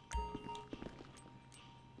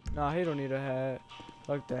 Nah, he don't need a hat.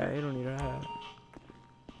 Fuck that, he don't need a hat.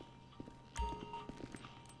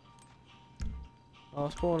 I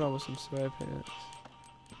was pulling up with some sweatpants.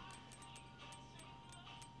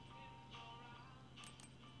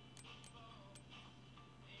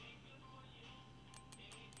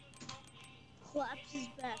 Claps is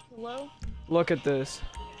back. Hello? Look at this.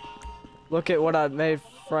 Look at what I made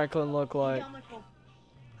Franklin look like.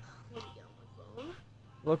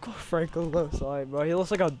 Look what Franklin looks like, bro. He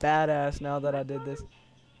looks like a badass now that I did this.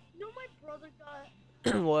 You know my brother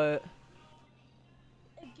got What?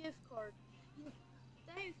 a gift card.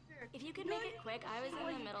 That ain't fair. If you could make it quick, I was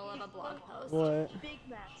in the middle of a blog post. What? Big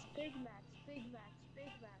Macs, Big Macs, Big Macs,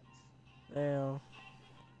 Big Macs. Damn.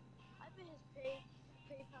 I bet his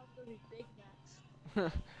PayPal for me Big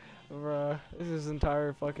Macs. Bruh, this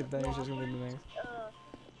entire fucking thing is just gonna be me.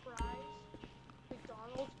 Fries,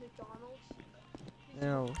 McDonald's.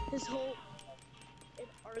 Damn. His whole in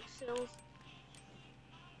ARC sales.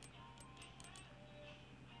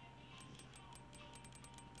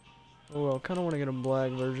 Oh, I kind of want to get a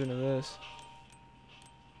black version of this.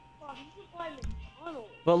 Wow, you should buy McDonald's.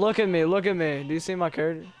 But look at me, look at me. Do you see my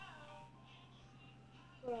character?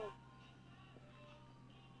 Bro, I'm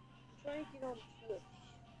trying to get on Twitch.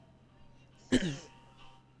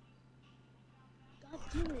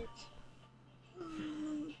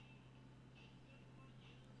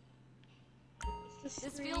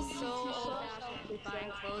 This feels so old-fashioned,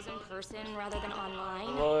 buying clothes in person rather than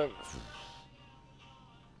online. Look.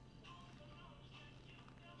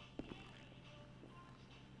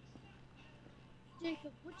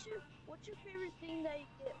 Jacob, what's your favorite thing that you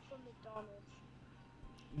get from McDonald's?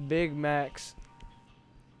 Big Macs.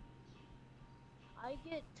 I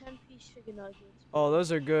get 10-piece chicken nuggets. Oh,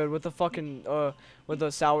 those are good with the fucking with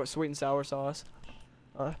the sweet and sour sauce.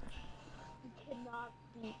 You cannot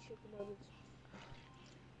beat chicken nuggets.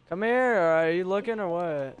 Come here. Are you looking or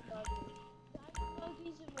what?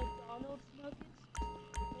 Nuggies and McDonald's nuggets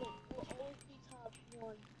will always be top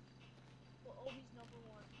one. Will always number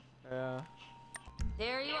one. Yeah.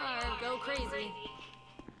 There you are. Go crazy.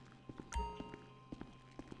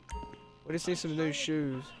 We just need some new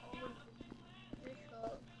shoes.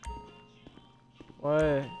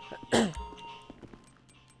 What?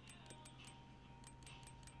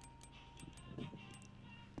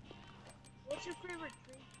 What's your favorite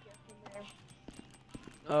drink to get from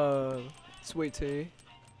there? Sweet tea.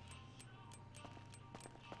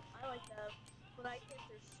 I like that, but I get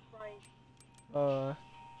their Sprite. Their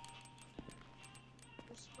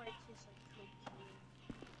Sprite tastes like cocaine.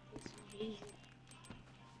 It's amazing.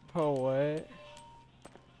 Oh, what?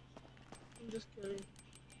 I'm just kidding.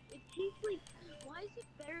 It tastes like. Why is it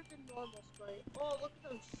better than normal Sprite? Oh, look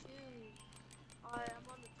at those shoes. Alright, I'm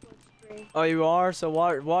on the Twitch screen. Oh, you are? So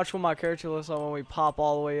watch what my character looks like when we pop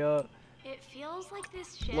all the way up. It feels like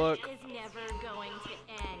this shift Look. is never going to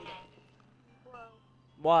end.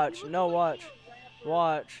 Watch. No, watch.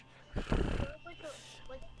 Watch.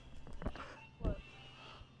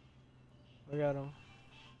 Look at him.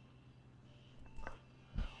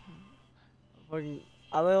 Fucking,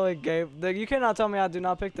 I literally gave. You cannot tell me I do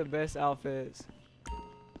not pick the best outfits.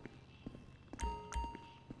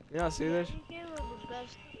 You not see this? You gave her the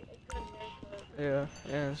best, a good haircut. Yeah,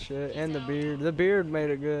 and shit, and the beard. The beard made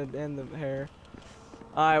it good, and the hair.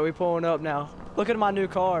 All right, we pulling up now. Look at my new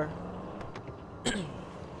car. Look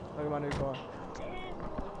at my new car.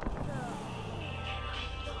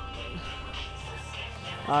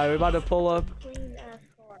 All right, we about to pull up.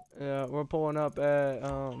 Yeah, we're pulling up at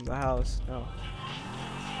the house. No.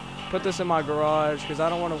 Put this in my garage because I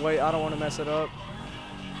don't want to wait. I don't want to mess it up.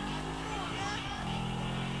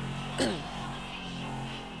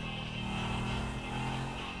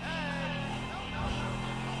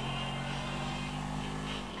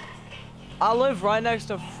 I live right next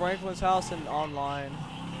to Franklin's house and online.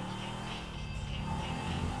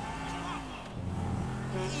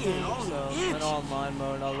 So, in online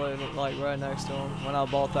mode, I live like right next to him when I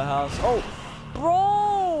bought the house. Oh,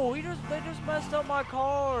 bro! They just messed up my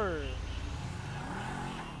car.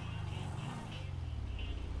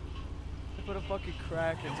 They put a fucking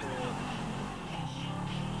crack into it.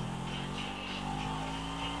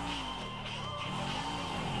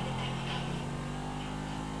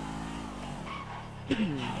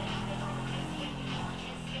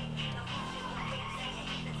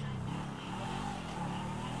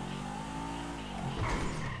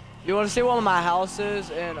 You want to see what my house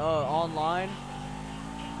is in online?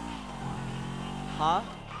 Huh?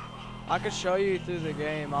 I could show you through the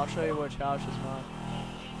game. I'll show you which house is mine.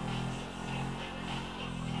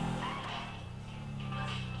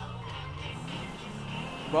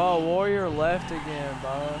 Bro, Warrior left again,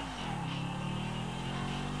 bro.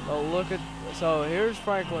 Oh, look at. So here's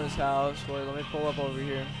Franklin's house. Wait, let me pull up over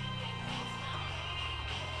here.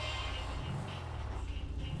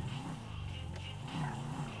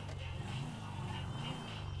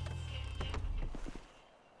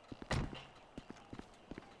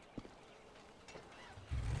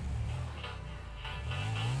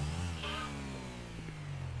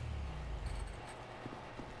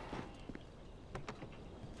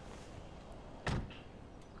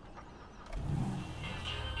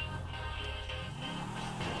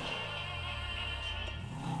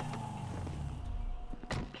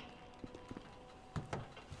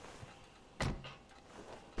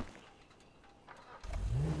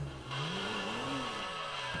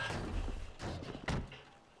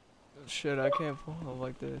 Shit, I can't pull up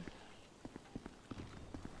like this.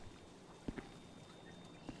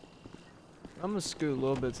 I'm gonna scoot a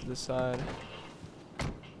little bit to the side.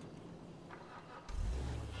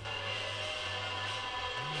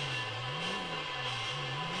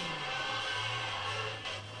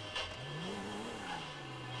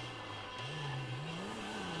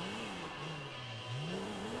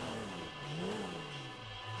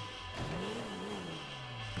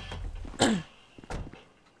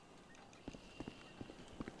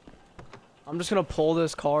 I'm just gonna pull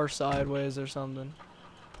this car sideways or something.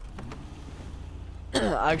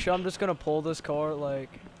 Actually, I'm just gonna pull this car like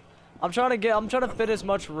I'm trying to fit as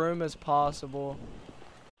much room as possible.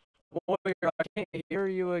 Warrior, I can't hear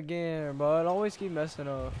you again, bud. Always keep messing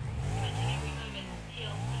up.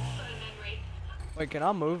 Wait, can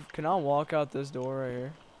I move? Can I walk out this door right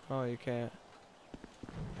here? Oh, you can't.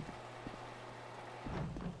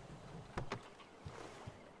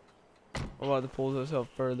 We're about to pull this up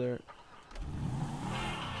further.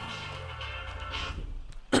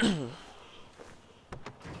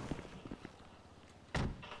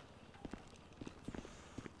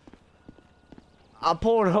 I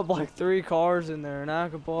pulled up like 3 cars in there, and now I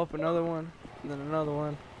can pull up another one, and then another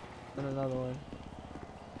one, then another one.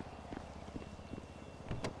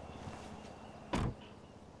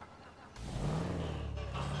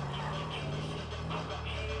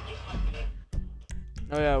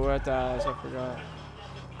 Oh yeah, we're at the house, I forgot.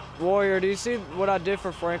 Warrior, do you see what I did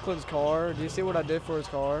for Franklin's car? Do you see what I did for his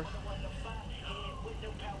car?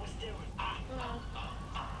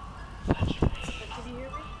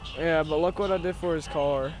 Yeah, but look what I did for his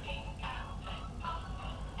car.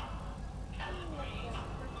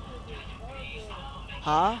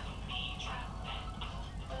 Huh?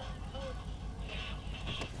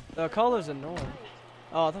 The color's annoying.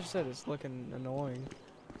 Oh, I thought you said it's looking annoying.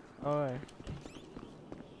 Alright.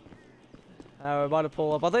 We're about to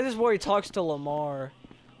pull up. I think this is where he talks to Lamar.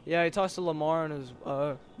 Yeah, he talks to Lamar and his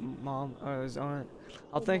mom, or his aunt.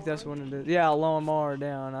 I think that's what it is. Yeah, Lamar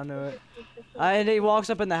down. I knew it. And he walks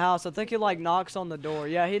up in the house. I think he like knocks on the door.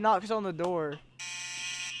 Yeah, he knocks on the door.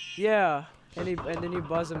 Yeah, and then you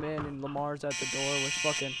buzz him in, and Lamar's at the door with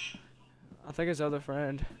fucking, I think his other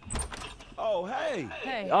friend. Oh, hey.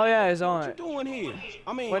 Hey. Oh yeah, his aunt. What you doing here?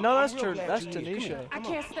 I mean, wait, no, that's that's Tanisha. I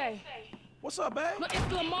can't stay. What's up, babe? Look,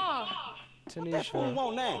 it's Lamar. What that fool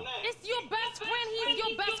want now? It's your best friend. He's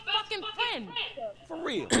your best fucking friend. For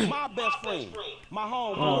real, my best friend, my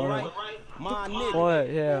homeboy, right? My nigga. What?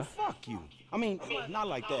 Yeah. Man, fuck you. I mean, not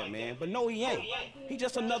like that, man. But no, he ain't. He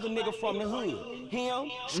just another nigga from the hood.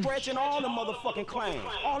 Him, stretching all the motherfucking clans.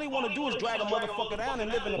 All he wanna do is drag a motherfucker down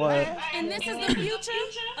and live in the past. And this is the future?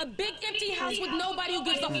 A big empty house with nobody who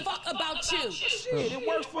gives a fuck about you. Shit, it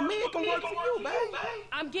works for me. It can work for you, babe.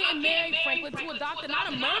 I'm getting married, Franklin, to a doctor, not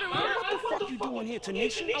a murderer. What the fuck you doing here,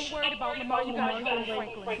 Tanisha? I'm worried about Lamar. You gotta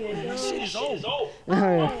go, Franklin. This shit is over.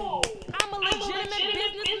 Oh, I'm a legitimate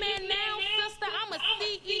businessman now, sister. I'm a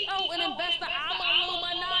CEO and investor. I'm a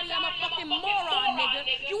Illuminati. I'm a fucking moron, nigga.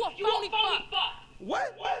 You a phony fuck.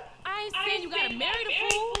 What? I ain't saying you gotta marry the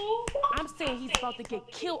fool. I'm saying he's about to get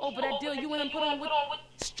killed over that deal you and him put on with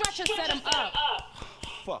Stretcher set him up.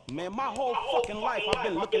 Fuck, man. My whole fucking life I've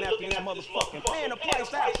been looking after this motherfucking paying the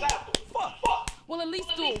price after. Fuck. Well, at least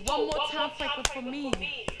do it one more time, Franklin, for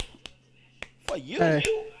me. For you? Hey.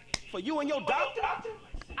 For you and your doctor?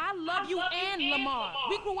 I love you and Lamar.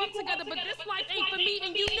 We grew up together, but this life ain't for me,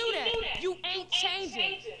 and you knew that. You ain't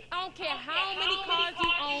changing. I don't care how many cars you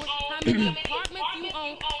own, how many apartments you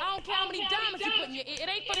own. I don't care how many diamonds you put in your ear. It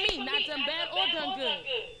ain't for me, not done bad or done good.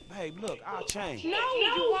 Hey, look, I'll change. No,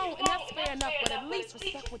 you won't, and that's fair enough, but at least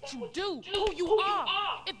respect what you do, who you are.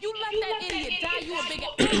 If you let that idiot die, you a bigger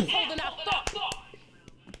asshole than I thought.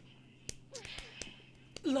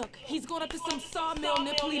 Look, he's going up to some sawmill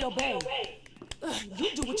near Paleto Bay. You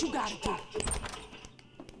do what you gotta do.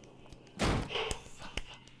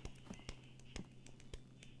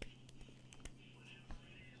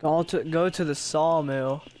 Go to the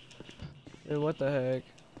sawmill. Dude, what the heck?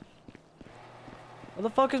 What the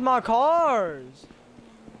fuck is my cars?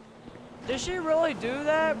 Did she really do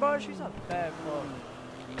that, bro? She's a bad fuck.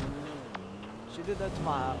 She did that to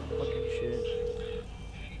my fucking shit.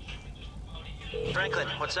 Franklin,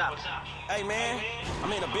 what's up? Hey, man,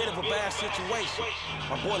 I'm in a bit of a bad situation.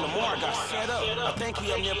 My boy Lamar got set up. I think he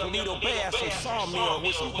up near Paleto Bay at some sawmill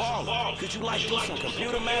with some ballers. Could you, like, do some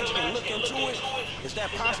computer magic and look into it? Is that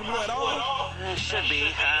possible at all? Should be.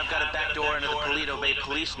 I've got a back door into the Paleto Bay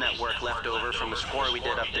police network left over from the score we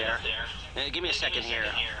did up there. Give me a second here.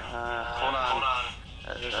 Hold on.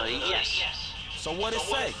 Yes. So what it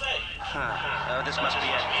say? This must be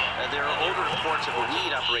it. There are older reports of a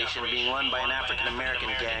weed operation being run by an African-American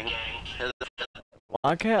gang.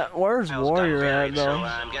 I can't. Where's Warrior at, though? So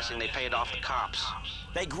I'm guessing they paid off the cops.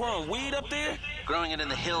 They growing weed up there? Growing it in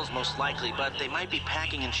the hills, most likely, but they might be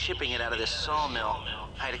packing and shipping it out of this sawmill.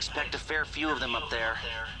 I'd expect a fair few of them up there.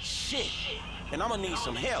 Shit. And I'm gonna need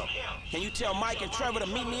some help. Can you tell Mike and Trevor to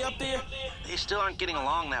meet me up there? They still aren't getting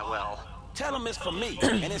along that well. Tell them it's for me,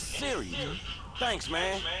 and it's serious. Thanks,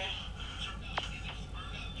 man.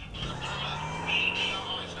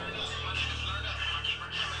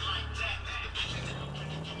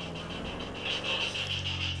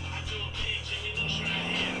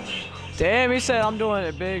 Damn, he said I'm doing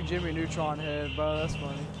a big Jimmy Neutron head, bro. That's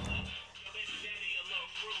funny.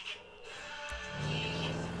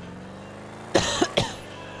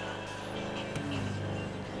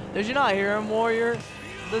 Did you not hear him, Warrior?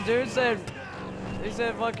 The dude said, he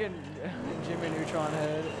said fucking Jimmy Neutron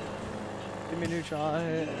head. Jimmy Neutron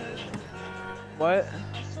head. What?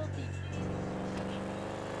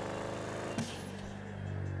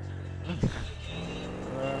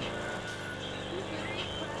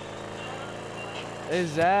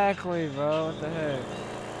 Exactly, bro. What the heck?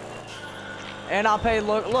 And I paid.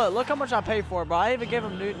 Look how much I paid for it, bro. I even gave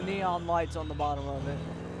him new neon lights on the bottom of it.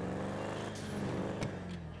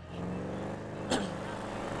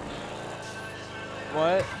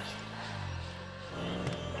 What?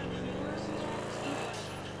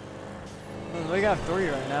 We got 3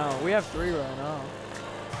 right now. We have 3 right now.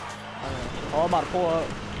 Oh, I'm about to pull up.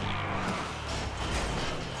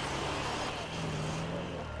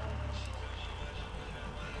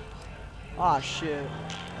 Ah, shit.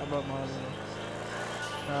 I broke my other one.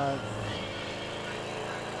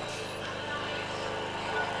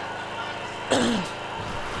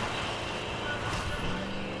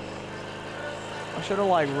 I should have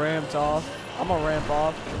like ramped off. I'm gonna ramp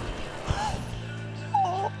off.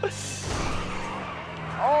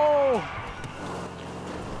 Oh!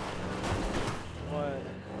 What?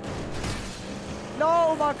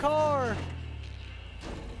 No, my car!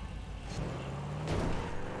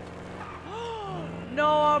 No,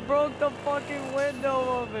 I broke the fucking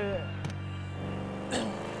window of it.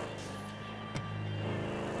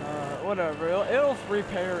 Whatever. It'll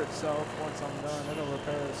repair itself once I'm done. It'll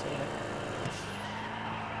repair itself.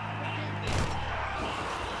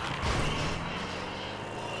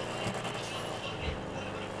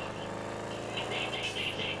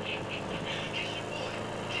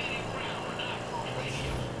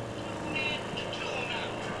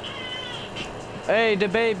 Hey, the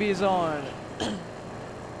baby's on.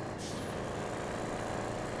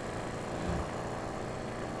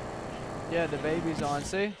 Yeah, the baby's on.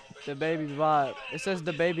 See? The baby bop. It says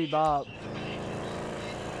the baby bop.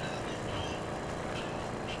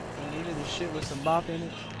 I needed the shit with some bop in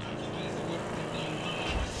it.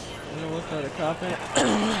 You know what's for the cop in it?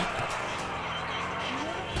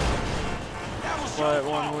 What,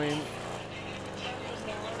 one wing?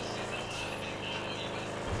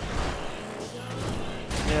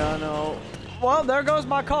 Yeah, I know. Well, there goes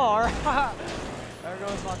my car. There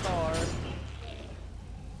goes my car.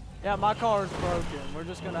 Yeah, my car is broken. We're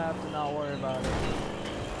just gonna have to not worry about it.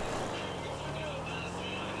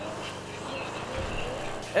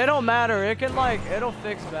 It don't matter. It can like, it'll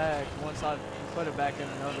fix back once I put it back in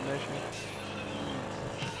another mission.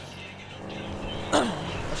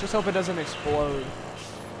 Let's just hope it doesn't explode.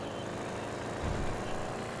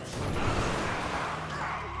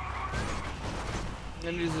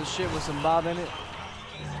 Then use this shit with some bob in it.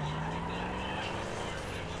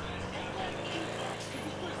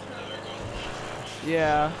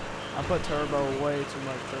 Yeah, I put turbo, way too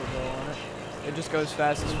much turbo on it. It just goes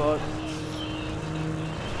fast as fuck.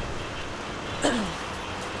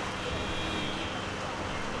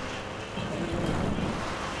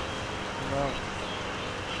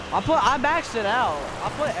 I maxed it out. I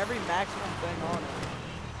put every maximum thing on it.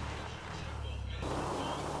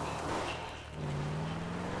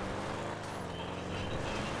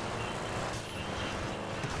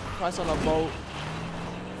 Price on a boat.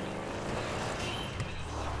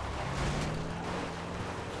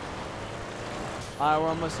 Alright, we're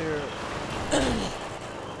almost here. I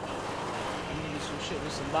need some shit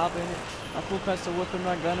with some bop in it. I pull past the whip in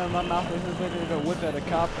my gun in my mouth and ready to whip at a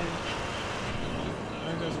cop in.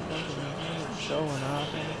 There goes a bunch of them showing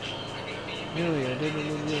off in it. Julia,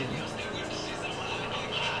 Julia.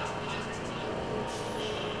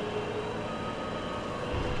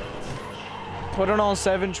 Put it on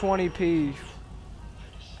 720p.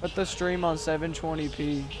 Put the stream on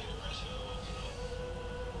 720p.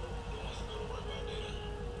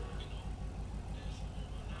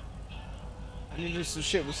 I need to do some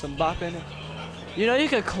shit with some bop in it. You know you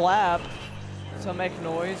could clap to make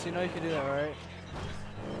noise. You know you could do that, right?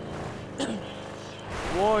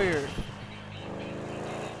 Warrior.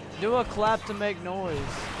 Do a clap to make noise.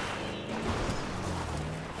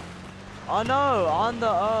 Oh no, on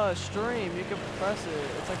the stream you can press it.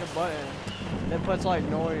 It's like a button. It puts like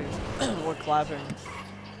noise with clapping.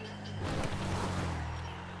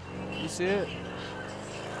 You see it?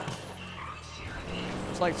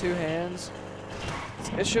 It's like 2 hands.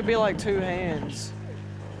 It should be like 2 hands.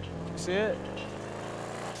 You see it?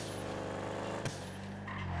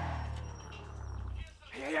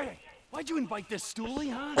 Hey, why Why'd you invite this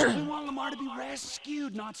stoolie, huh? We want Lamar to be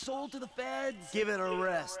rescued, not sold to the feds. Give it a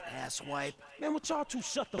rest, asswipe. Man, would y'all two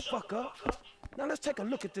shut the fuck up? Now let's take a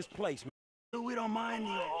look at this place, man. We don't mind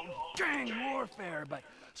the old gang warfare, but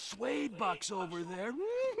Suede Buck's over there.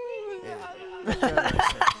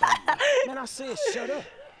 Man, I said shut up.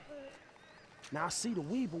 Now I see the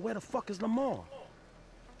weed, but where the fuck is Lamar?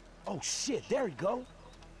 Oh shit, there he go.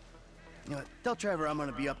 You know what? Tell Trevor I'm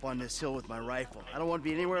gonna be up on this hill with my rifle. I don't want to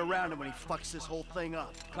be anywhere around him when he fucks this whole thing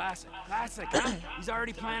up. Classic, huh? He's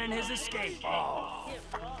already planning his escape. Oh,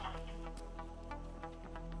 fuck.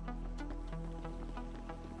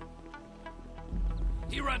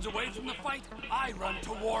 He runs away from the fight, I run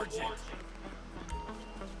towards it.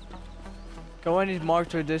 Go in and mark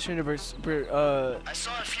to addition to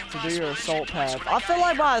do your assault path. I feel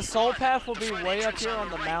like my assault path will be way up here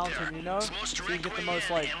on the mountain, you know? So you get the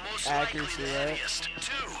most, like, accuracy, right?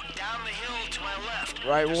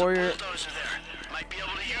 Right, warrior?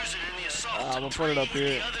 I'm gonna put it up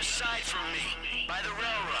here.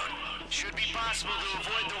 Should be possible to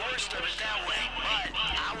avoid the worst of it that way, but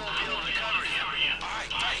I won't be able to cover you. All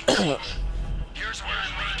right, here's where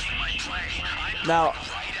I'm making my play. Now,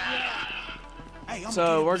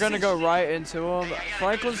 so we're gonna go right into him.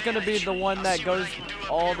 Franklin's gonna be the one that goes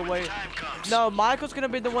all the way. No, Michael's gonna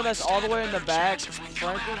be the one that's all the way in the back.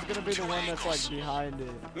 Franklin's gonna be the one that's like behind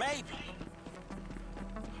it. Maybe.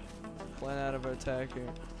 Plan out of attacking.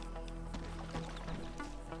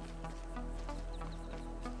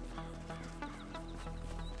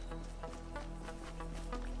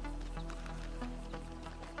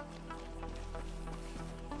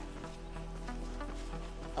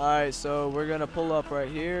 Alright, so we're gonna pull up right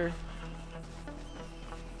here.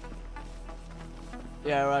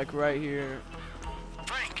 Yeah, like right here.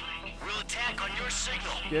 Frank, we'll attack on your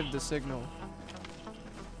signal. Give the signal.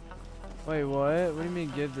 Wait, what? What do you mean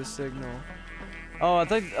give the signal? Oh, I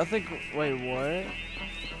think, wait, what?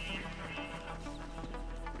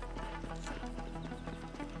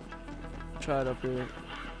 Try it up here.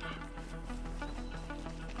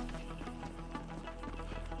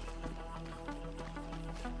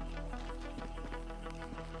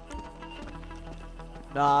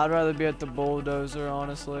 Nah, I'd rather be at the bulldozer,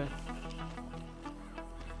 honestly.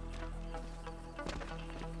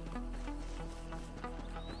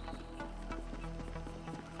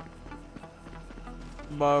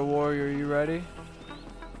 Bar Warrior, you ready?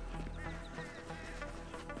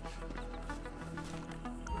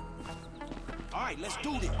 Alright, let's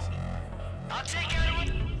do this. I'll take out of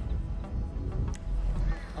it.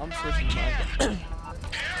 I'm switching my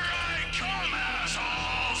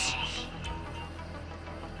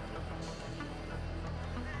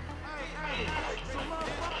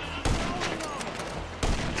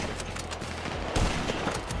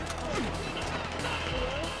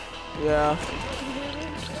Yeah.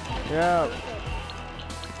 Yeah.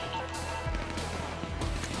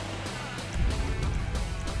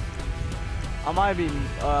 I might be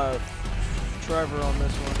Trevor on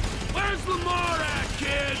this one. Where's Lamar at,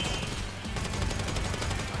 kids?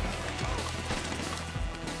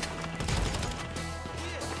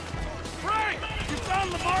 Frank, you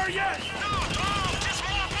found Lamar yet? No, just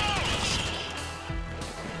more balls.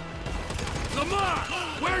 Lamar,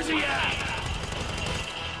 where's he at?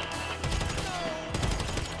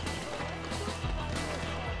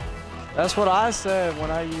 That's what I said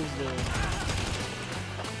when I used it.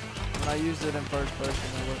 When I used it in first person,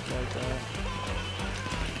 it looked like that.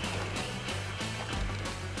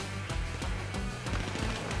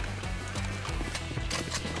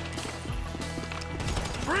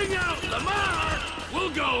 Bring out Lamar!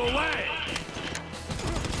 We'll go away!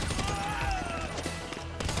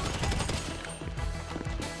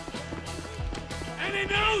 Any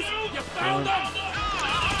news? You found him?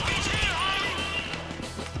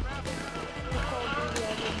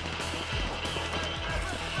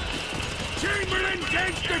 Chamberlain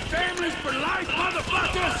gangster families for life,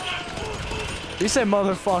 motherfuckers! You say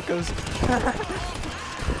motherfuckers.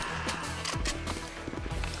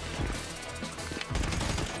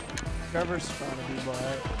 Trevor's trying to be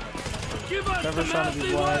black. Give us Trevor's the trying to be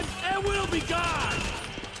mouthy black. one and we'll be gone!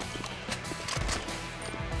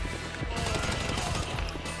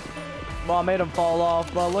 Well, I made him fall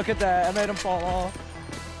off, but look at that. I made him fall off.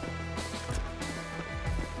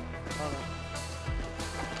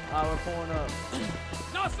 Alright, we're pulling up.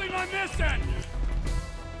 Nothing I'm missing!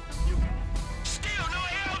 Still no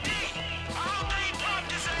ALD. All day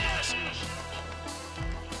popped his ass.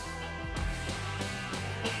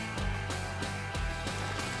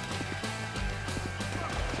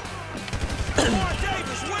 Lamar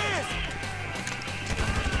Davis wins!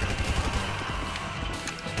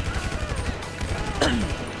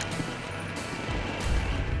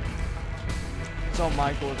 on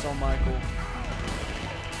Michael. It's on Michael.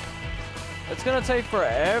 It's gonna take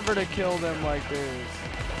forever to kill them like this.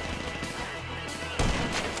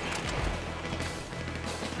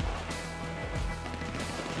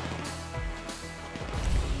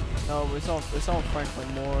 No, it's on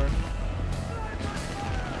Franklin Moore.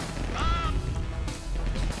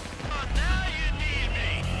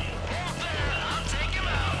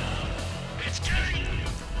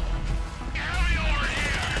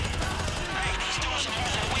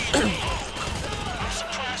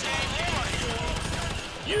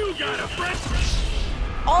 You got a friend?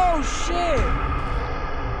 Oh shit!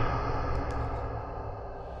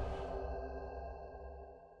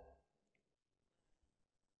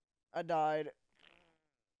 I died.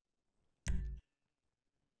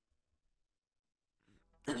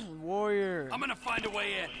 Warrior. I'm gonna find a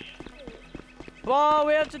way in. Well,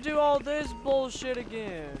 we have to do all this bullshit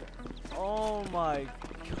again. Oh my.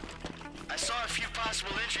 I saw a few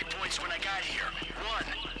possible entry points when I got here. One,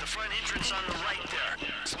 the front entrance on the right there.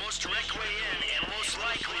 It's the most direct way in and most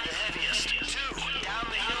likely the heaviest. Two, down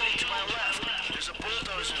the hill to my left. There's a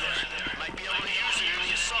bulldozer there. Might be able to use it in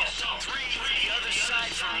the assault. Three, the other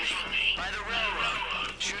side from me, by the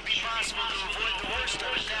railroad. Should be possible to avoid the worst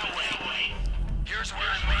of it that way. Here's where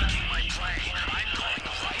I'm making my play. I'm going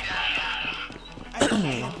right at it.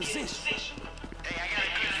 Hey, in position. Hey, I got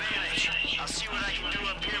a good advantage. I'll see what I can do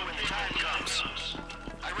up here when the time comes.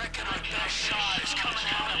 I reckon our best shot is coming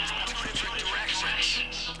at him from two different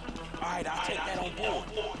directions. All right, I'll take that on board.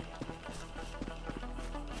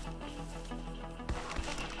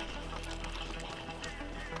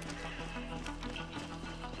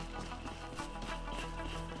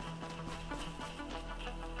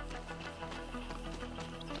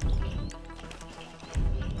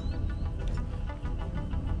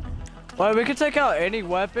 Wait, we could take out any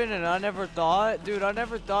weapon, and I never thought, dude, I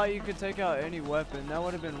never thought you could take out any weapon. That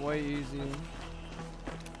would have been way easier.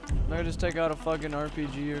 I could just take out a fucking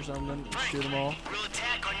RPG or something and shoot them all. We'll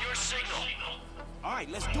attack on your signal. All right,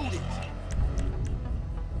 let's do this.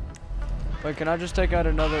 Wait, can I just take out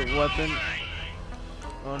another weapon?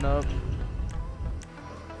 Oh no.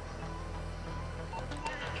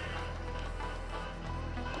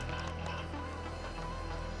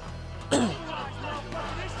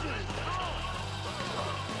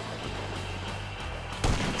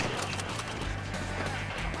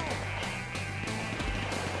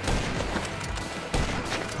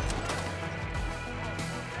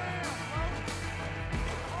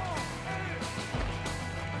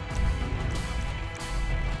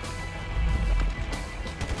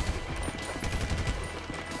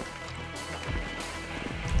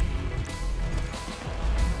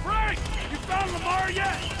 Frank! You found Lamar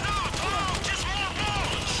yet? No, just more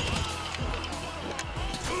bullets.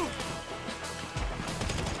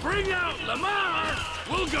 Bring out Lamar!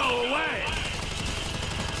 We'll go away!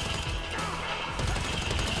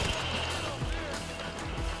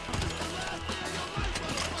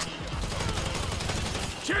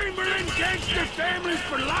 Chamberlain gangster families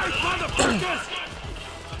for life, motherfuckers!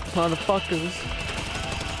 Motherfuckers.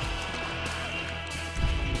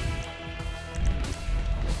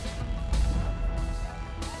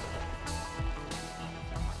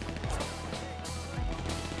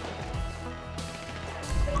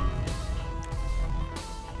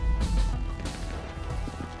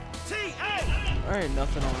 There ain't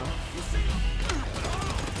nothing on him.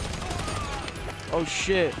 Oh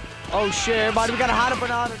shit. Oh shit, everybody, we gotta hide up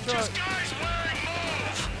behind the truck.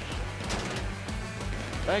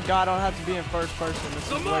 Thank God I don't have to be in first person. This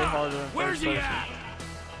is way harder in first person.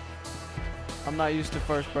 I'm not used to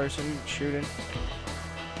first person shooting.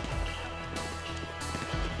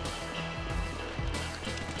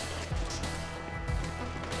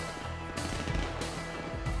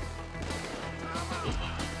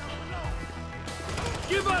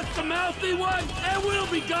 Give us the mouthy one, and we'll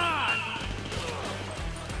be gone!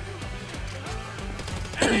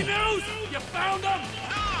 Any news? You found him?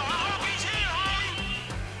 No, I hope he's here, homie.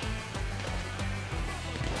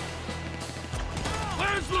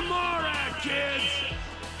 Where's Lamar at, kids?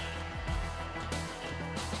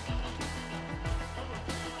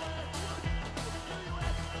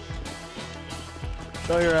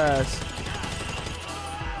 Show your ass.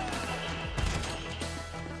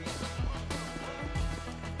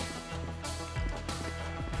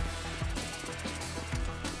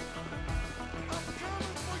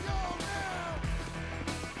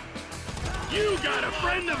 You got a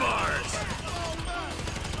friend of ours!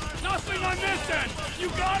 Nothing on this end! You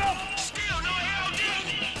got him? Still no LD.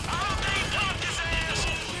 I hope they pumped his ass.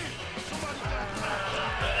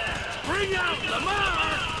 Bring out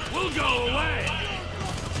Lamar! We'll go away!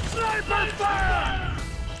 Sniper fire!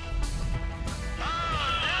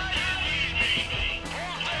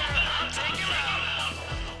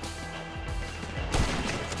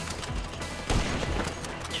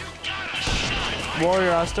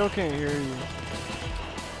 Warrior, I still can't hear you.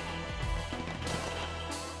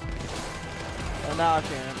 Oh, now I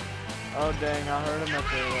can. Oh, dang, I heard him up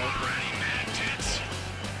there.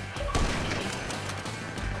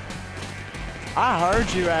 I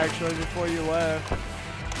heard you, actually, before you left.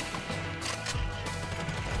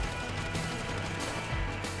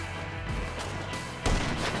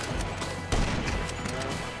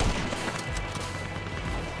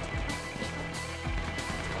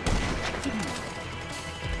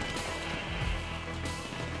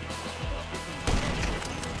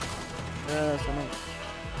 Yes, I mean,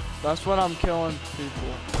 that's what I'm killing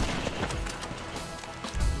people.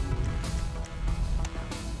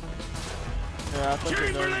 Yeah, I think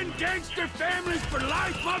Chamberlain gangster families for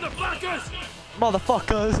life, motherfuckers!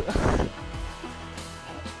 Motherfuckers!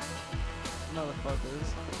 Motherfuckers.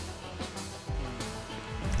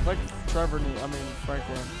 Like Trevor, I mean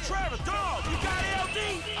Franklin. Trevor, dog, you got LD?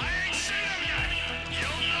 I ain't seen him yet. You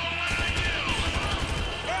know what I do.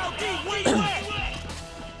 LD, where you at?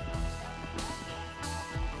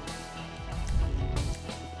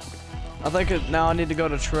 I think now I need to go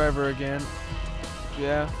to Trevor again.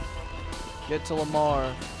 Yeah. Get to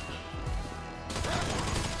Lamar.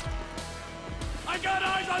 I got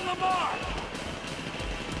eyes on Lamar!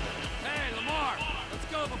 Hey, Lamar, let's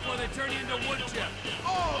go before they turn you into wood chip.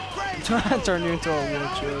 Oh, great! Turn you into a wood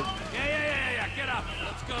chip. Yeah, get up.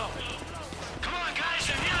 Let's go. Come on, guys,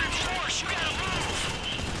 they're nearing force. You gotta move.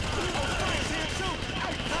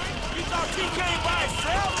 You thought he came by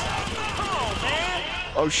himself? Come on, man.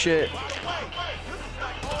 Oh, shit.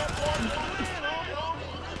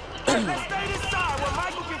 Let's stay this side where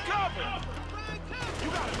Michael can cover. You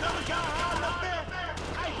got another guy hiding up there?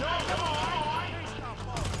 Hey, dog, come on.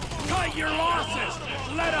 Cut your losses.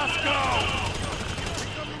 Let us go.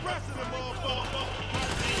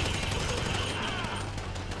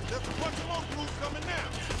 There's a bunch of more crews coming now.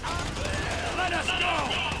 Let us go.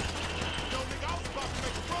 Yo, nigga, I was about to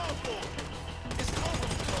make a run for it. It's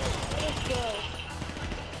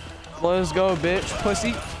over. Let's go, bitch.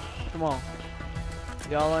 Pussy. Come on.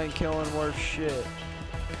 Y'all ain't killing worth shit.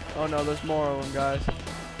 Oh no, there's more of them, guys.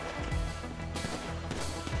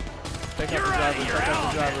 Take out the driver. Take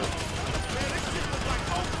out the driver.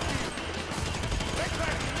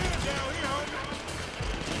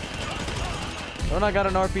 Don't I got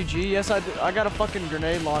an RPG? Yes, I do. I got a fucking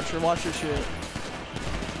grenade launcher. Watch your shit.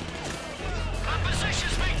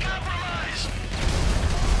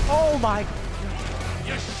 Oh my.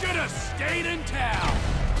 You should have stayed in town.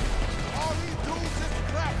 All these dudes just to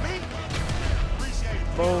clap me. Appreciate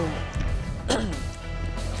it. Boom.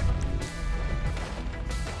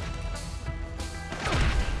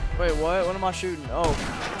 Wait, what? What am I shooting? Oh.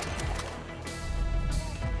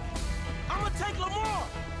 I'm gonna take Lamar.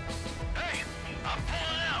 Hey, I'm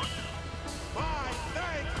pulling out. Bye,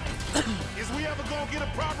 thanks. Is we ever gonna get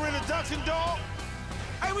a proper introduction, dog?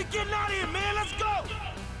 Hey, we getting out of here, man. Let's go.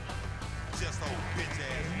 Just old bitch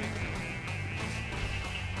ass.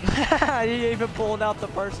 He even pulled out the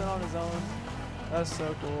person on his own. That's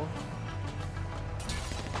so cool.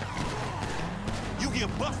 You get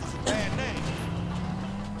busted for bad name.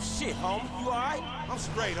 Shit, homie, you alright? I'm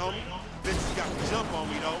straight, homie. Bitches got the jump on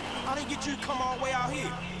me, though. How they get you to come all the way out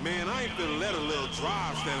here? Man, I ain't finna let a little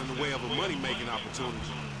drive stand in the way of a money-making opportunity.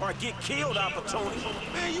 Or a get killed opportunity?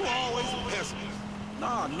 Man, you always a pessimist.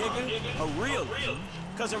 Nah, nigga, a real one.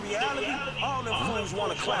 Cause in reality, all them fools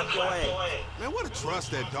wanna clap your ass. Man, what a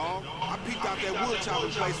trust that dog. I peeked out that wood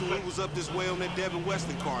chopping place when we was up this way on that Devin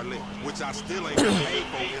Weston car lit, which I still ain't been paid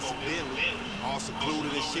for incidentally. All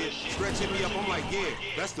secluded and shit. Stretching me up, I'm like, yeah,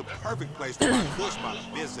 that's the perfect place to buy kush by the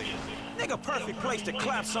busy. Nigga, perfect place to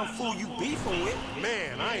clap some fool you beefing with.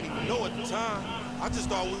 Man, I ain't even know at the time. I just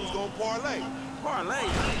thought we was gonna parlay. Parlay?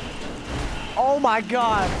 Oh my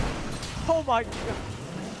god. Oh my god.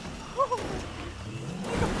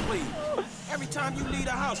 Nigga, please. Every time you leave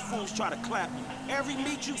the house, fools try to clap you. Every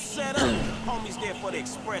meet you set up, homies there for the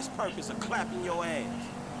express purpose of clapping your ass.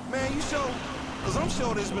 Man, you sure? Cause I'm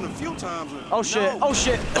sure there's been a few times when... Oh shit, no. oh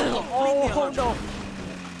shit. Oh no.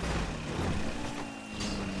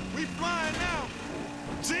 We flying now.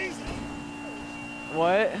 Jesus.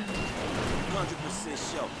 What?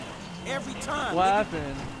 100% sure. Every time. What nigga,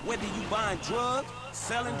 happened? Whether you buying drugs,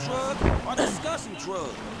 selling drugs, or discussing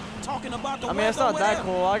drugs. Talking about the I mean, it's not that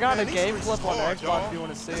cool. I got Man, a game these flip on hard, Xbox dog. if you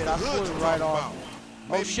want to see It's it. the I hood flew you right talking off. about.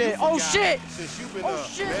 Maybe shit. you Oh forgot, shit. Since you've been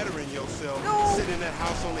shit. bettering yourself, No. sitting in that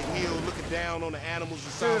house on the hill, looking down on the animals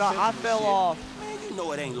in South Dude, I Central and fell shit. off. Man, you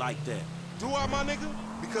know it ain't like that. Do I, my nigga?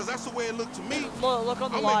 Because that's the way it looked to me. Look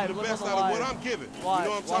on the I'm live. making the Look best on the out live. of what I'm giving. Watch, You know what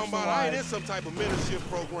I'm watch talking the about? I ain't live. in some type of mentorship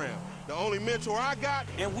program. The only mentor I got,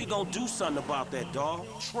 And we gonna do something about that, dog.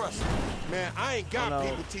 Trust me. man, I ain't got know.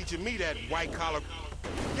 people teaching me that white collar.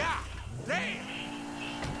 God damn.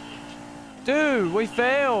 Dude, we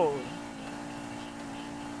failed.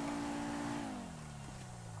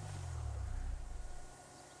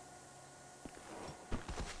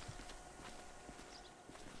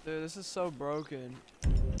 Dude, this is so broken.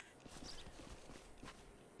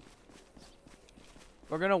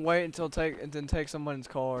 We're gonna wait until take someone's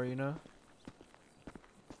car, you know?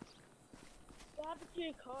 What happened to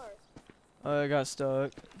your car? Oh, it got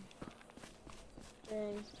stuck.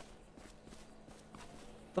 Dang.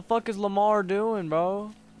 The fuck is Lamar doing,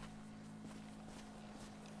 bro?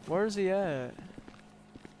 Where's he at?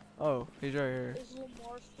 Oh, he's right here. Is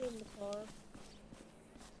Lamar still in the car?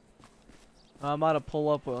 I'm about to pull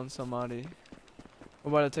up on somebody.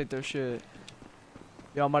 We're about to take their shit.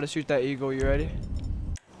 Yo, I'm about to shoot that eagle. You ready?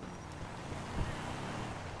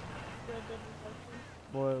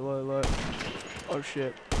 Look. Oh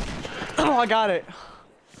shit. Oh, I got it.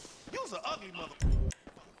 You's an ugly mother.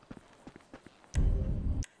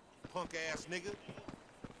 Punk ass nigga.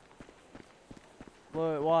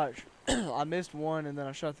 Look, watch. I missed one and then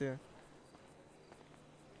I shot the other.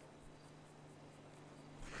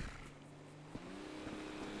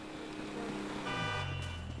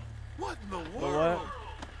 What in the What? world?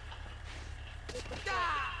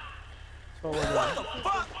 What was What that? the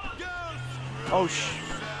fuck? Oh sh.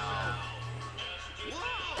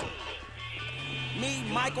 Me,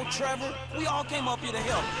 Michael, Trevor, we all came up here to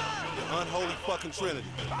help. The unholy fucking trinity.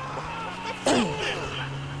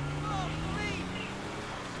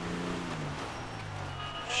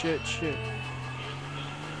 Shit.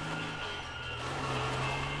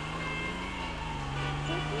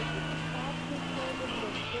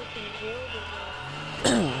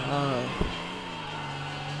 I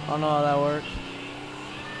don't know how that works.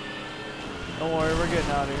 Don't worry, we're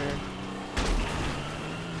getting out of here.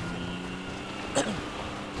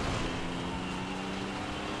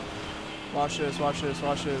 Watch this.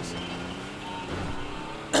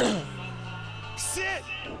 Shit!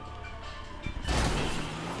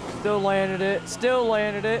 Still landed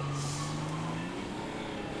it.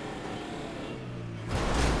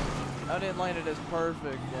 I didn't land it as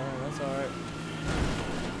perfect, man. That's alright.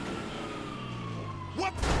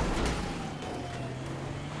 What?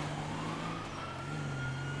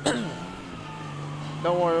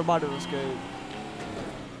 Don't worry, we're about to escape.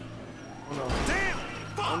 Oh no. Damn!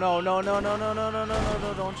 Oh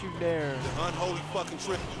no, don't you dare. The unholy fucking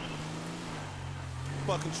trinity.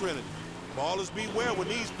 Fucking trinity. Ballers beware when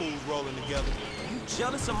these fools rolling together. You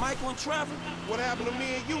jealous of Michael and Trevor? What happened to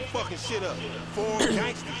me and you fucking shit up? Foreign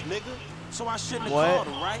gangsters, nigga. So I shouldn't have What? called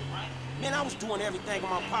him, right? Man, I was doing everything in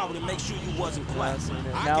my power to make sure you wasn't Yeah, I clapping. seen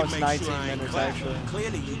it. I Now can it's make 19 sure I ain't minutes clapping. actually.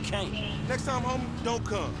 Clearly you can't. Next time, homie, don't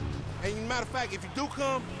come. And matter of fact, if you do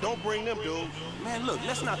come, don't bring them dudes. Man, look,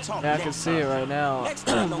 let's not talk Yeah, I next can see it time. right now. Next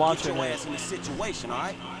time, don't get Watching your it. ass in the situation, all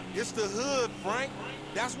right? It's the hood, Frank.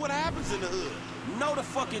 That's what happens in the hood. No, the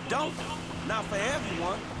fuck it don't. Not for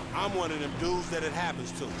everyone. I'm one of them dudes that it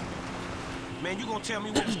happens to. Man, you gonna tell me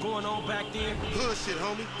what was going on back there? Hood shit,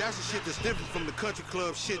 homie. That's the shit that's different from the country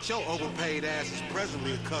club shit your overpaid ass is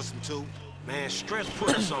presently accustomed to. Man, stress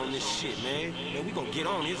put us on this shit, man. Man, we gonna get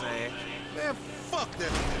on his ass. Man, fuck that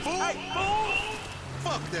fool. Hey,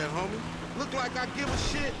 fool! Fuck that, homie. Look like I give a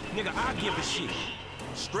shit. Nigga, I give a shit.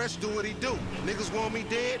 Stretch do what he do. Niggas want me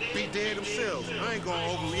dead, be dead themselves. I ain't gonna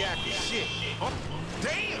overreact to shit. Oh,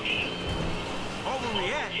 damn!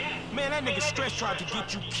 Overreact? Man, that nigga Stretch tried to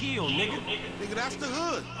get you killed, nigga. Nigga, that's the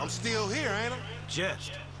hood. I'm still here, ain't I?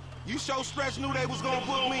 Just. You sure Stretch knew they was gonna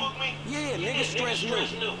book me? Yeah, nigga, Stretch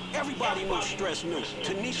knew. Everybody knew Stretch knew.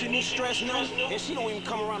 Tanisha knew Stretch knew, and she don't even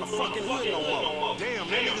come around the fucking hood no more. Damn,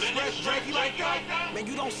 that nigga Stretch dranky like that? Man,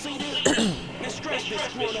 you don't see this? Man, Stretch been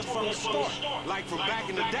screwing us from the start. Like from back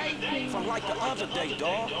in the day? From like the other day,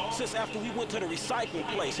 dawg. Since after we went to the recycling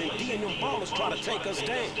place and D and them bombers tried to take us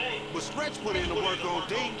down. But Stretch put in the work on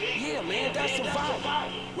D. Yeah, man, that's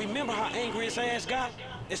survival. Remember how angry his ass got?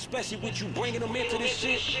 Especially with you bringing him into this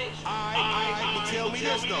shit? Alright, but tell me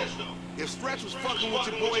this though. If Stretch was fucking with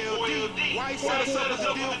your boy LD, why he set us up as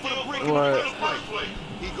a deal for the brick in the first place?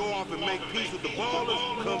 He go off and make peace with the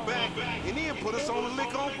ballers, come back, and then put us on the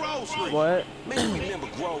lick on bro Grove Street. What? Man, remember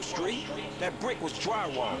Grove Street? That brick was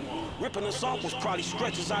drywall. Ripping us off was probably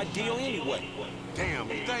Stretch's ideal anyway. Damn,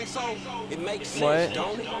 you think so? It makes sense, What?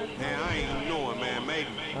 don't it? Man, I ain't even knowing, man. Maybe.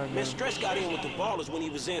 Man, Stretch got in with the Ballers when he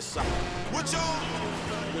was inside. What y'all?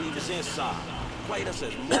 When he was inside. Played us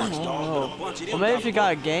as marks, dog, but a bunch of them Well, maybe if you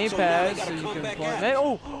got a Game so now they Pass, so gotta you come can back play. at Maybe, us.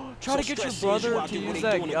 oh, try to So get your Stretch sees brother you out to there when use they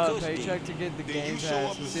that doing the Kush paycheck deal. to get the Did Game you show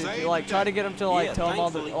Pass up and the see if same you like try to get him to like Yeah, tell him all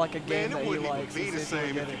the thankfully. like a game Man, that it he wouldn't even likes. be and the see if he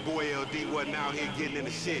same can if get it. your boy LD wasn't out here getting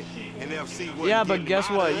into shit. And FC wasn't Yeah, but getting guess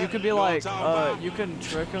him out what? of You it. could be Know what I'm like, talking about? you can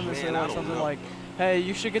trick him and say Man, I like don't something know. like, "Hey,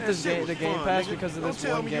 you should get That this shit game, was the Game fun, Pass nigga. because of Don't this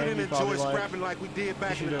tell one me you game." didn't You probably enjoy like. scrapping like we did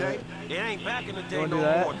back You in the should do day. it. It ain't back in the day wanna no do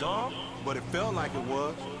that? more, dog. But it felt like it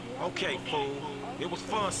was. Okay, fool. It was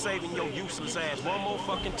fun saving your useless ass one more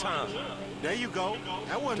fucking time. There you go.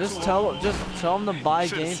 That wasn't Just too tell hard. him to buy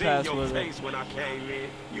Should've Game seen Pass your with it. face when I came in.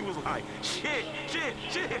 You was like, shit.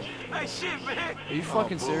 Hey, shit, man. Are you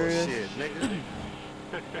fucking serious? Bullshit, nigga.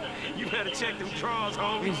 You better check them drawers,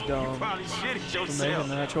 homie. He's dumb. You probably shit it For yourself. making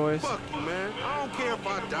that choice. Fuck you, man. I don't care if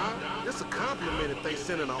I die. It's a compliment if they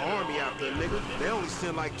sending an army after a nigga. They only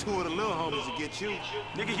send like 2 of the little homies to get you.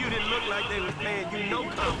 Nigga, you didn't look like they was paying you no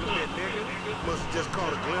compliment, nigga. Must have just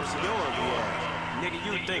caught a glimpse of your ugly ass. Nigga,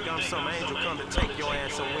 you think I'm some angel come to take your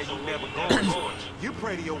ass somewhere you never going to. You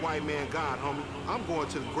pray to your white man God, homie. I'm going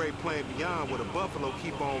to the great plain beyond where the buffalo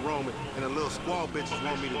keep on roaming and the little squaw bitches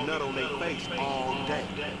want me to nut on their face all day.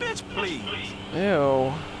 Bitch, please.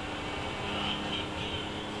 Ew.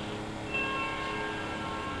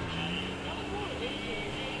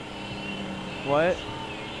 What?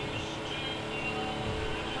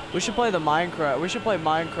 We should play the Minecraft. We should play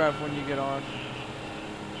Minecraft when you get on.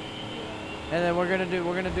 And then we're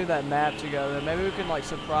gonna do that map together. Maybe we can like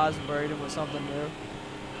surprise Braden with something new.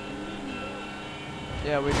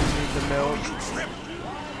 Yeah, we just need the milk.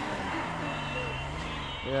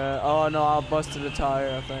 Yeah. Oh no, I busted a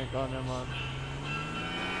tire. I think. Oh, never mind.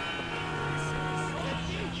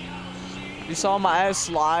 You saw my ass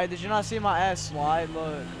slide? Did you not see my ass slide?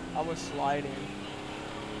 Look, I was sliding.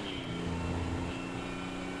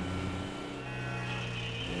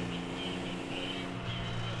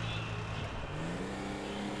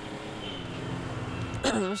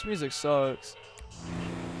 This music sucks.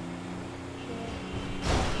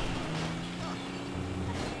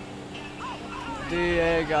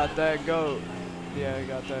 DA got that goat. DA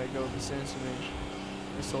got that goat to sense me.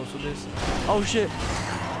 It's social distance. Oh shit!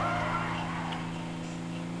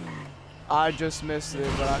 I just missed it,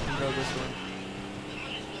 but I can go this way.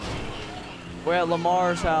 We're at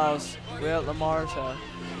Lamar's house. We're at Lamar's house.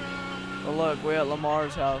 Oh look, we're at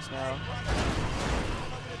Lamar's house now.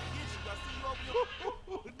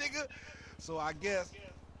 Nigga, so I guess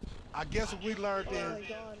what we learned is,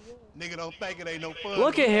 nigga don't think it ain't no fun.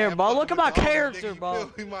 Look at here, bro. Look at my character, nigga, bro. you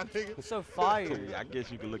feel me, my nigga? It's so fire. I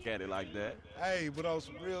guess you can look at it like that. Hey, but on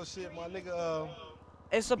some real shit, my nigga,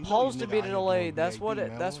 It's supposed to be delayed. That's what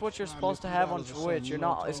that's what you're supposed to have on Twitch. You're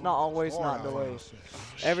not. It's not always not delayed.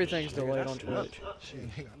 Everything's delayed on Twitch. Shit,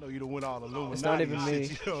 nigga, I know you don't win all the Illuminati. It's not even me.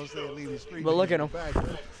 Shit, you know what I'm saying? Leave the street But look at niggas him. back,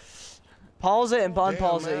 man. Pause it and Damn,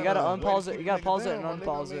 unpause it. You man, gotta way to unpause it. keep You gotta a pause nigga it and down, my nigga.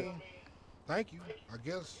 unpause I it. mean, thank you. I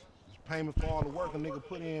guess it's payment for all the work a nigga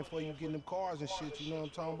put in for you getting them cars and shit. You know what I'm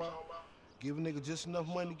talking about? Give a nigga just enough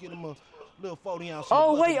money to get him a little 40-ounce.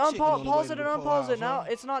 Oh wait, pause it and unpause it. Now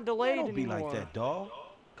it's not delayed Don't be anymore. like that, dog.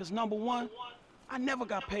 Cause number one, I never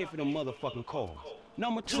got paid for them motherfucking cars.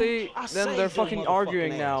 Number two, See, I then saved they're your fucking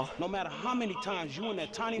arguing motherfucking now. ass. No matter how many times you and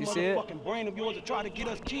that tiny You see it? motherfucking brain of yours to try to get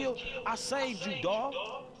us killed, I saved you, dog.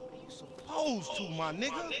 Supposed to, my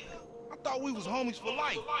nigga. I thought we was homies for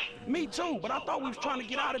life. Me too, but I thought we was trying to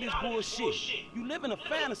get out of this bullshit. You live in a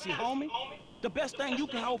fantasy, homie. The best thing you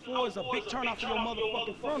can hope for is a big turnout for your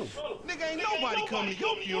motherfucking funeral. Nigga, ain't nobody coming to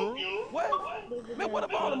your funeral. What? Man, what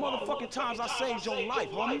about all the motherfucking times I saved your life,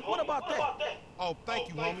 homie? What about that? Oh, thank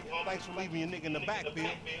you, homie. Thanks for leaving your nigga in the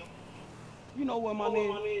backfield. You know what, my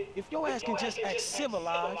nigga? If your ass can just act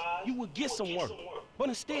civilized, you would get some work. But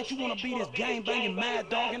instead, you want to be this gang-banging,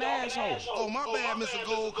 mad-dogging asshole. Oh, my bad, Mr.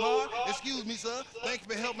 Gold Card. Excuse me, sir. Thank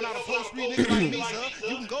you for helping out a post-street nigga like me, sir.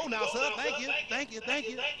 You can go now, sir. Thank you. Thank you. Thank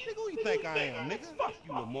you. Nigga, who you think I am, nigga? Fuck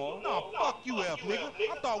you, Lamar. Nah, fuck you, F, nigga.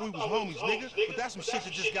 I thought we was homies, nigga. But that's some shit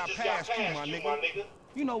that just got past you, my nigga.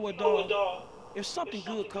 You know what, dog? If something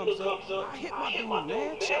good comes up, I hit my dude,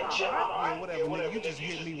 man. Chill out. Yeah, whatever, nigga. You just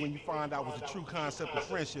hit me when you find out what the true concept of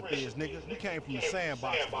friendship is, nigga. We came from the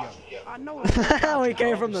sandbox together. I know We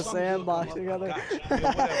came from the sandbox together. Yeah,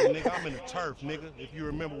 whatever, nigga. I'm in the turf, nigga. If you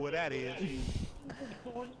remember what that is.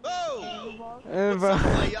 Hey, bro.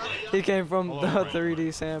 He came from the 3D Man,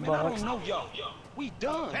 I sandbox. don't know y'all, We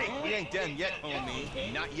done. Hey, man. we ain't done yet,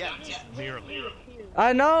 homie. Not yet. Nearly.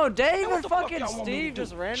 I know, Dave What and the fuck fucking y'all want me to Steve do?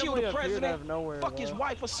 just Kill randomly the appeared president? out of nowhere. Fuck his bro.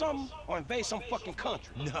 wife or something? Or invade some fucking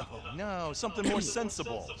country? No, something more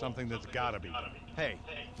sensible. Something that's gotta be done. Hey,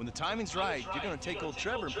 when the timing's right, you're gonna take old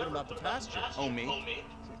Trevor and put him out to pasture, homie.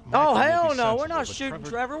 Oh Michael will hell be no, we're sensible, not but shooting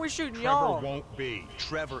Trevor, we're shooting Trevor y'all. won't be.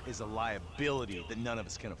 Trevor is a liability that none of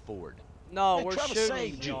us can afford. No, Man, we're Trevor shooting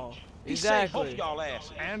saved you. y'all. He saved both Exactly. y'all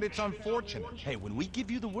asses. And it's unfortunate. Hey, when we give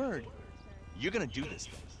you the word, you're gonna do this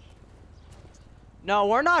thing. No,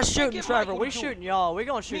 we're not shooting get Trevor, Michael we to do it. shooting y'all. We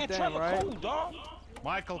gonna Me shoot and them, Trevor right? cool, dog.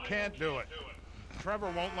 Michael can't do it. Trevor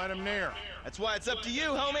won't let him near. That's why it's up to you,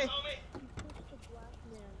 homie.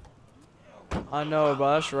 I know,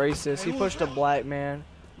 but that's racist. He pushed a black man.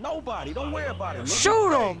 Nobody. Don't worry about it. nigga.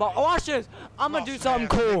 Shoot him! But watch this. I'm gonna do something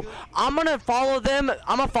cool. I'm gonna follow them.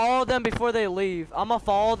 I'm gonna follow them before they leave. I'm gonna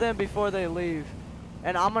follow them before they leave,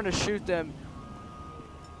 and I'm gonna shoot them.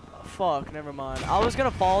 Fuck, never mind. I was gonna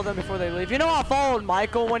follow them before they leave. You know, I followed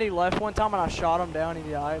Michael when he left one time, and I shot him down. He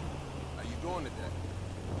died. How you doing today?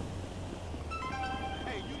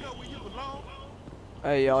 Hey, you know where you belong?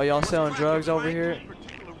 Hey, y'all selling drugs over here?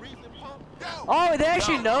 Oh, they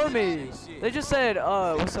actually know me. They just said,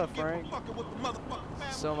 what's up, Frank?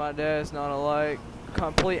 So my dad's not alike.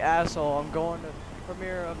 Complete asshole. I'm going to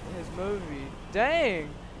premiere of his movie. Dang,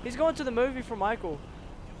 he's going to the movie for Michael.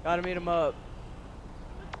 Gotta meet him up.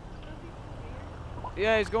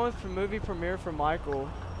 Yeah, he's going for movie premiere for Michael.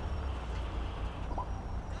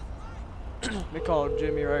 Let me call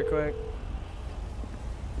Jimmy right quick.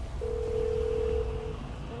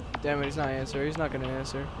 Damn it, he's not answering. He's not gonna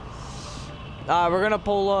answer. Alright, we're gonna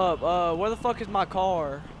pull up. Where the fuck is my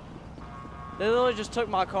car? They literally just took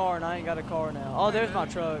my car and I ain't got a car now. Oh, there's my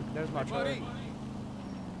truck. There's my truck.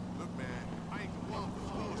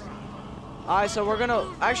 Alright, so we're gonna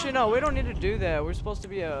actually no, we don't need to do that. We're supposed to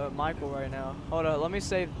be a Michael right now. Hold up, let me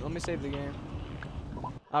save the game.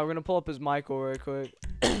 Alright, we're gonna pull up his Michael right quick.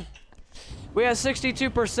 We have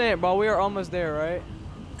 62%, bro. We are almost there, right?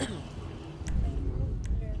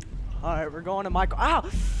 Alright, we're going to Michael. Ow!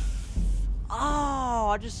 Oh,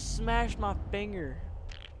 I just smashed my finger.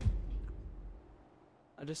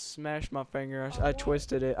 I just smashed my finger. I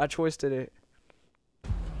twisted it. I twisted it.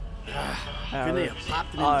 Can they have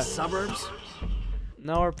popped it in the suburbs?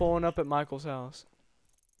 Now we're pulling up at Michael's house.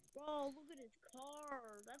 Bro, look at his car.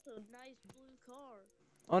 That's a nice blue car.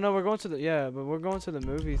 Oh no, we're going to the but we're going to the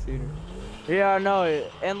movie theater. Yeah, I know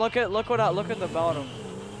it. And look at the bottom.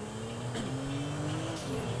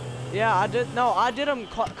 Yeah, I did them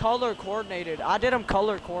color coordinated. I did them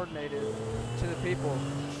color coordinated to the people.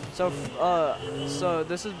 So so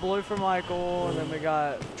this is blue for Michael, and then we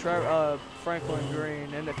got Franklin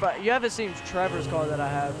green. And if you haven't seen Trevor's car that I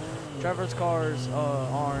have, Trevor's car is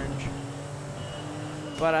orange,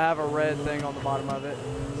 but I have a red thing on the bottom of it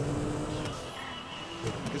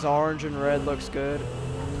because orange and red looks good.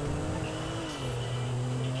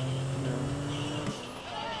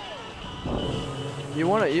 You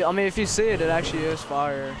want to? I mean, if you see it, it actually is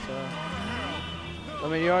fire. So, I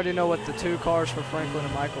mean, you already know what the two cars for Franklin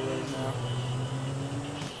and Michael is now.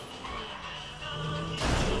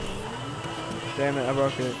 Damn it, I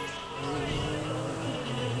broke it.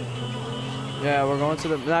 Yeah, we're going to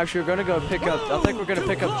the. Actually, we're gonna go pick up. I think we're gonna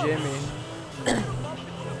pick up Jimmy.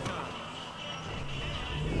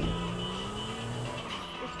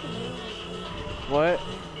 What?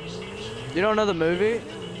 You don't know the movie?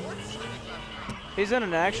 He's in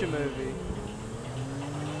an action movie.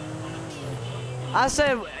 I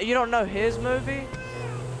said, you don't know his movie?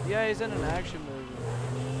 Yeah, he's in an action movie.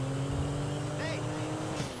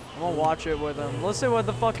 I'm gonna watch it with him. Let's see what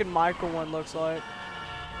the fucking Michael one looks like.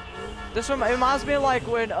 This one, it reminds me of like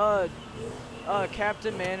when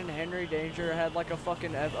Captain Man and Henry Danger had like a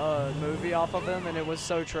fucking movie off of him, and it was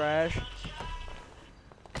so trash. You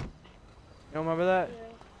don't remember that?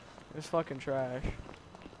 It was fucking trash.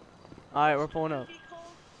 Alright, we're pulling up.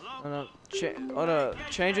 Hold up.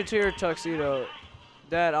 Change it to your tuxedo.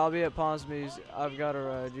 Dad, I'll be at Ponsby's. I've got a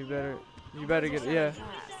ride. You better get, yeah.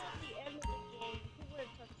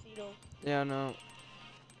 Yeah, no.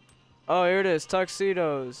 Oh, here it is.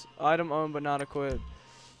 Tuxedos. Item owned but not equipped.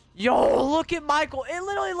 Yo, look at Michael. It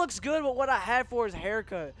literally looks good with what I had for his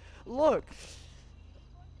haircut. Look.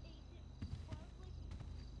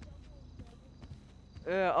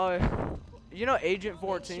 Yeah, you know Agent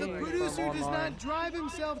 14. The producer does not drive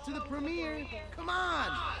himself to the premiere. Come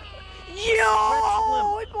on.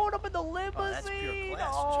 Yo, we pulling up in the limousine. Oh, that's pure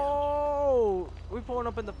class, oh, we pulling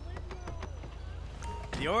up in the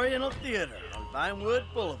Oriental Theater on Vinewood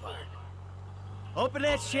Boulevard. Open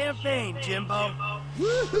that champagne, Jimbo.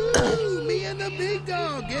 Woohoo! Me and the big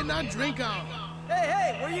dog getting our drink on.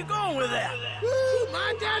 Hey, where you going with that? Woo!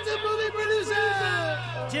 My dad's a movie producer!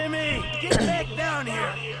 Jimmy, get back down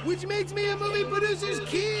here. Which makes me a movie producer's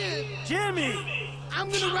kid. Jimmy! I'm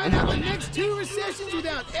gonna ride out the next 2 recessions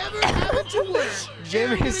without ever having to work.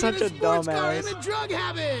 Jimmy's such a sports car and dumbass. a drug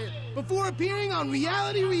habit before appearing on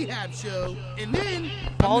Reality Rehab Show. And then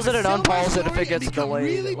Pause it I'm and gonna sell my unpause it if story it gets and become delayed,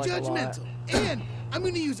 really like, a lot. judgmental. And I'm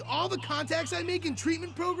gonna use all the contacts I make in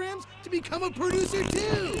treatment programs to become a producer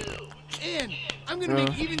too. And I'm gonna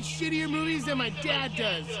make even shittier movies than my dad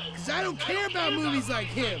does. Cause I don't care about movies like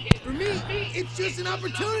him. For me, it's just an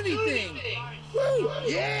opportunity thing. Woo!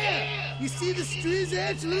 Yeah! You see the streets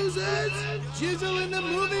edge losers? Jizzle in the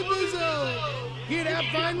movie boozle. Hear that,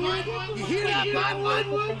 Vinewood? You hear that,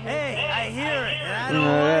 Vinewood? Hey, I hear it, and I don't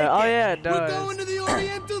Yeah, like oh it. yeah, it We're does. going to the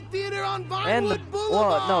Oriental Theater on Vinewood And the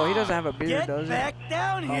Boulevard. no, he doesn't have a beard, Get does he? back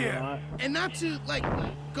down Probably here. not. And not to, like,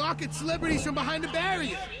 gawk at celebrities from behind a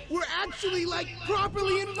barrier. We're actually, like,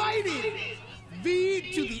 properly invited.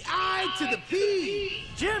 V to the I to the P.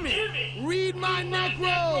 Jimmy! Read my neck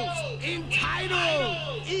rolls.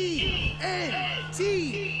 Entitled. E-N-T.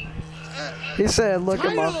 He said, "Look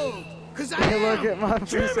at my." Titled. Cause I He am. look at my.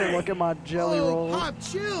 He said, "Look at my jelly Oh, rolls." Pop,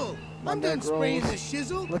 chill. My I'm done neck spraying the rolls.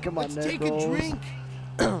 shizzle. Look at my Let's neck take rolls. a drink.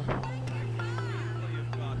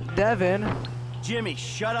 Devin. Jimmy,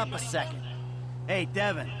 shut up a second. Hey,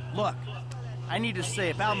 Devin, look. I need to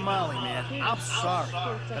say about Molly, man. I'm sorry,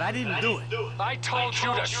 but I didn't do it. I told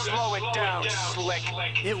you to slow it down, Slick.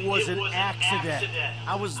 It was an accident.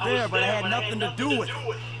 I was there, but I had nothing to do with it.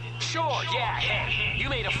 Sure, yeah, hey. You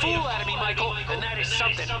made a fool out of me, Michael, and that is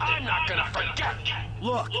something I'm not gonna forget.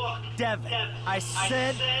 Look, Devin, I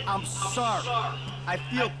said I'm sorry. I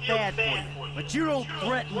feel bad for you, but you don't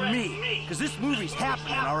threaten me, because this movie's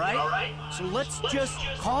happening, all right? So let's just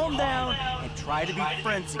calm down and try to be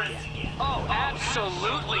friends again. Oh,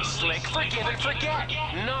 absolutely, Slick. Forgive and forget.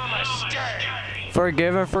 Namaste.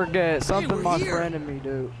 Forgive and forget. Something we're my here. friend and me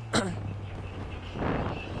do.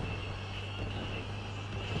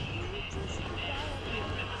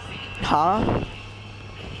 Huh?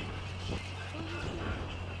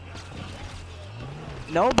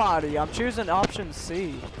 Nobody. I'm choosing option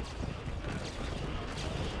C.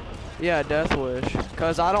 Yeah, Death Wish.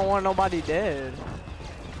 Cause I don't want nobody dead.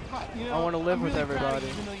 You I want to live I'm with really proud of everybody.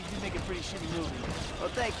 you, even though you did make a pretty shitty movie. Well,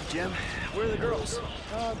 thank you, Jim. Where are the girls?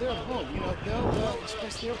 They're at home. You know, they'll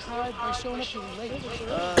express their pride by showing up to the late.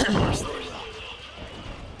 Of course they will.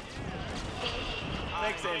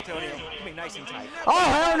 Thanks, Antonio. Give me nice and tight. Oh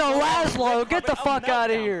hell no, Laszlo! Get the fuck out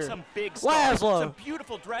of here, Some big stars, Laszlo! some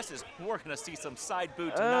beautiful dresses. We're gonna see some side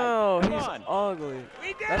boot tonight. Oh, Come he's on. ugly.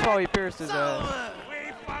 That's why he pierced his ass.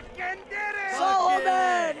 We fucking did it!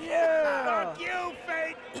 Solomon, yeah! Fuck you,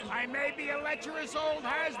 Fate! I may be a lecherous old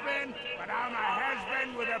has-been, but I'm a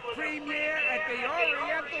has-been with a premiere at the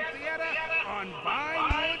Oriental Theater on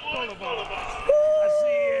Vinewood Boulevard. I'll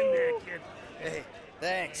see you in there, kid. Hey,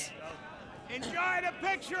 thanks. Enjoy the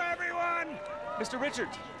picture, everyone! Mr.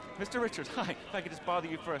 Richards. Mr. Richards, hi. If I could just bother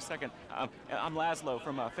you for a second. I'm Laszlo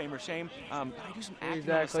from Fame or Shame. I do some acting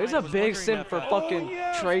Exactly. on He's the a side. Was big wondering simp if, for fucking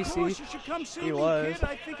Tracy. Of course, you should come see He me, was. kid.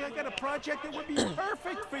 I think I got a project that would be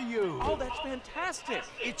perfect for you. Oh, that's fantastic.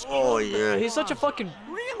 It's Oh yeah, he's such a fucking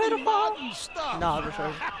really modern stuff. Nah, I'm just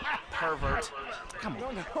joking. Pervert. Come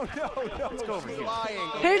on. No. Let's go over here.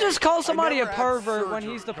 He just calls somebody a never had pervert when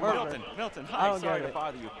surgery. he's the Come on, pervert. Milton, I hi. don't Sorry get to it.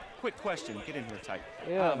 bother you. Quick question. Get in here tight.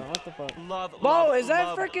 Yeah, what the fuck? Love, Bo, is that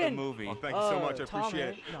love freaking- the movie. Oh, thank you so much. I Tom appreciate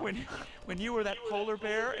it. Hanks? No. When you were that polar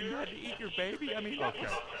bear and you had to eat your baby, I mean, that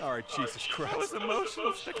was, All right, Jesus that was Christ.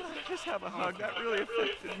 emotional. Stick on, just have a hug. That really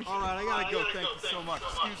affected me. All right, I gotta go. Thank you so much.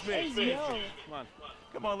 Excuse me. Come on.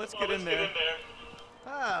 Come on, let's get in there.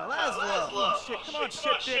 Ah, Laszlo. Oh, shit. Come on,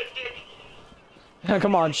 shit, dick.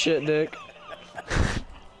 Come on, shit, dick.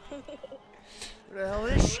 Where the hell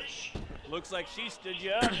is she? Looks like she stood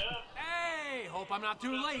you up. Hey, hope I'm not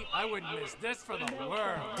too late. I wouldn't miss this for the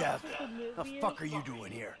world. Devin, the fuck are you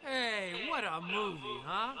doing here? Hey, what a movie,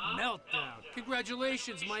 huh? Meltdown.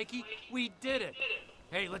 Congratulations, Mikey. We did it.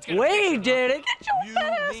 Hey, let's get a We picture, did huh? it. Get your You,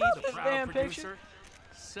 fat ass me, off the this proud damn producer. picture.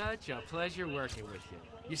 Such a pleasure working with you.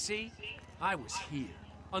 You see, I was here.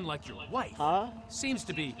 Unlike your wife. Huh? Seems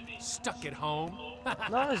to be stuck at home.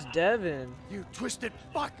 No, it's Devin. You twisted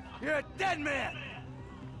fuck! You're a dead man!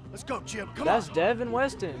 Let's go, Jim. Come That's on. Devin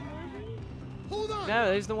Weston. Hold on.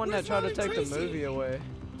 No, he's the one that Where's tried to Molly take the Tracy? movie away.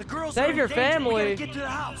 The girls Save are in your danger. We family. gotta get to the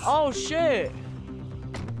house. Oh shit.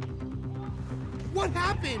 What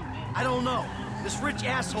happened? I don't know. This rich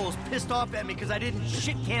asshole is pissed off at me because I didn't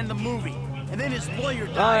shit can the movie. And then his lawyer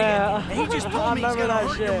Oh died, yeah, and he just I told me he's remember gonna that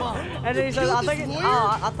hurt shit. your mom. And then he said, I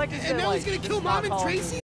think he said and now like, he's gonna kill Mom and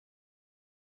Tracy?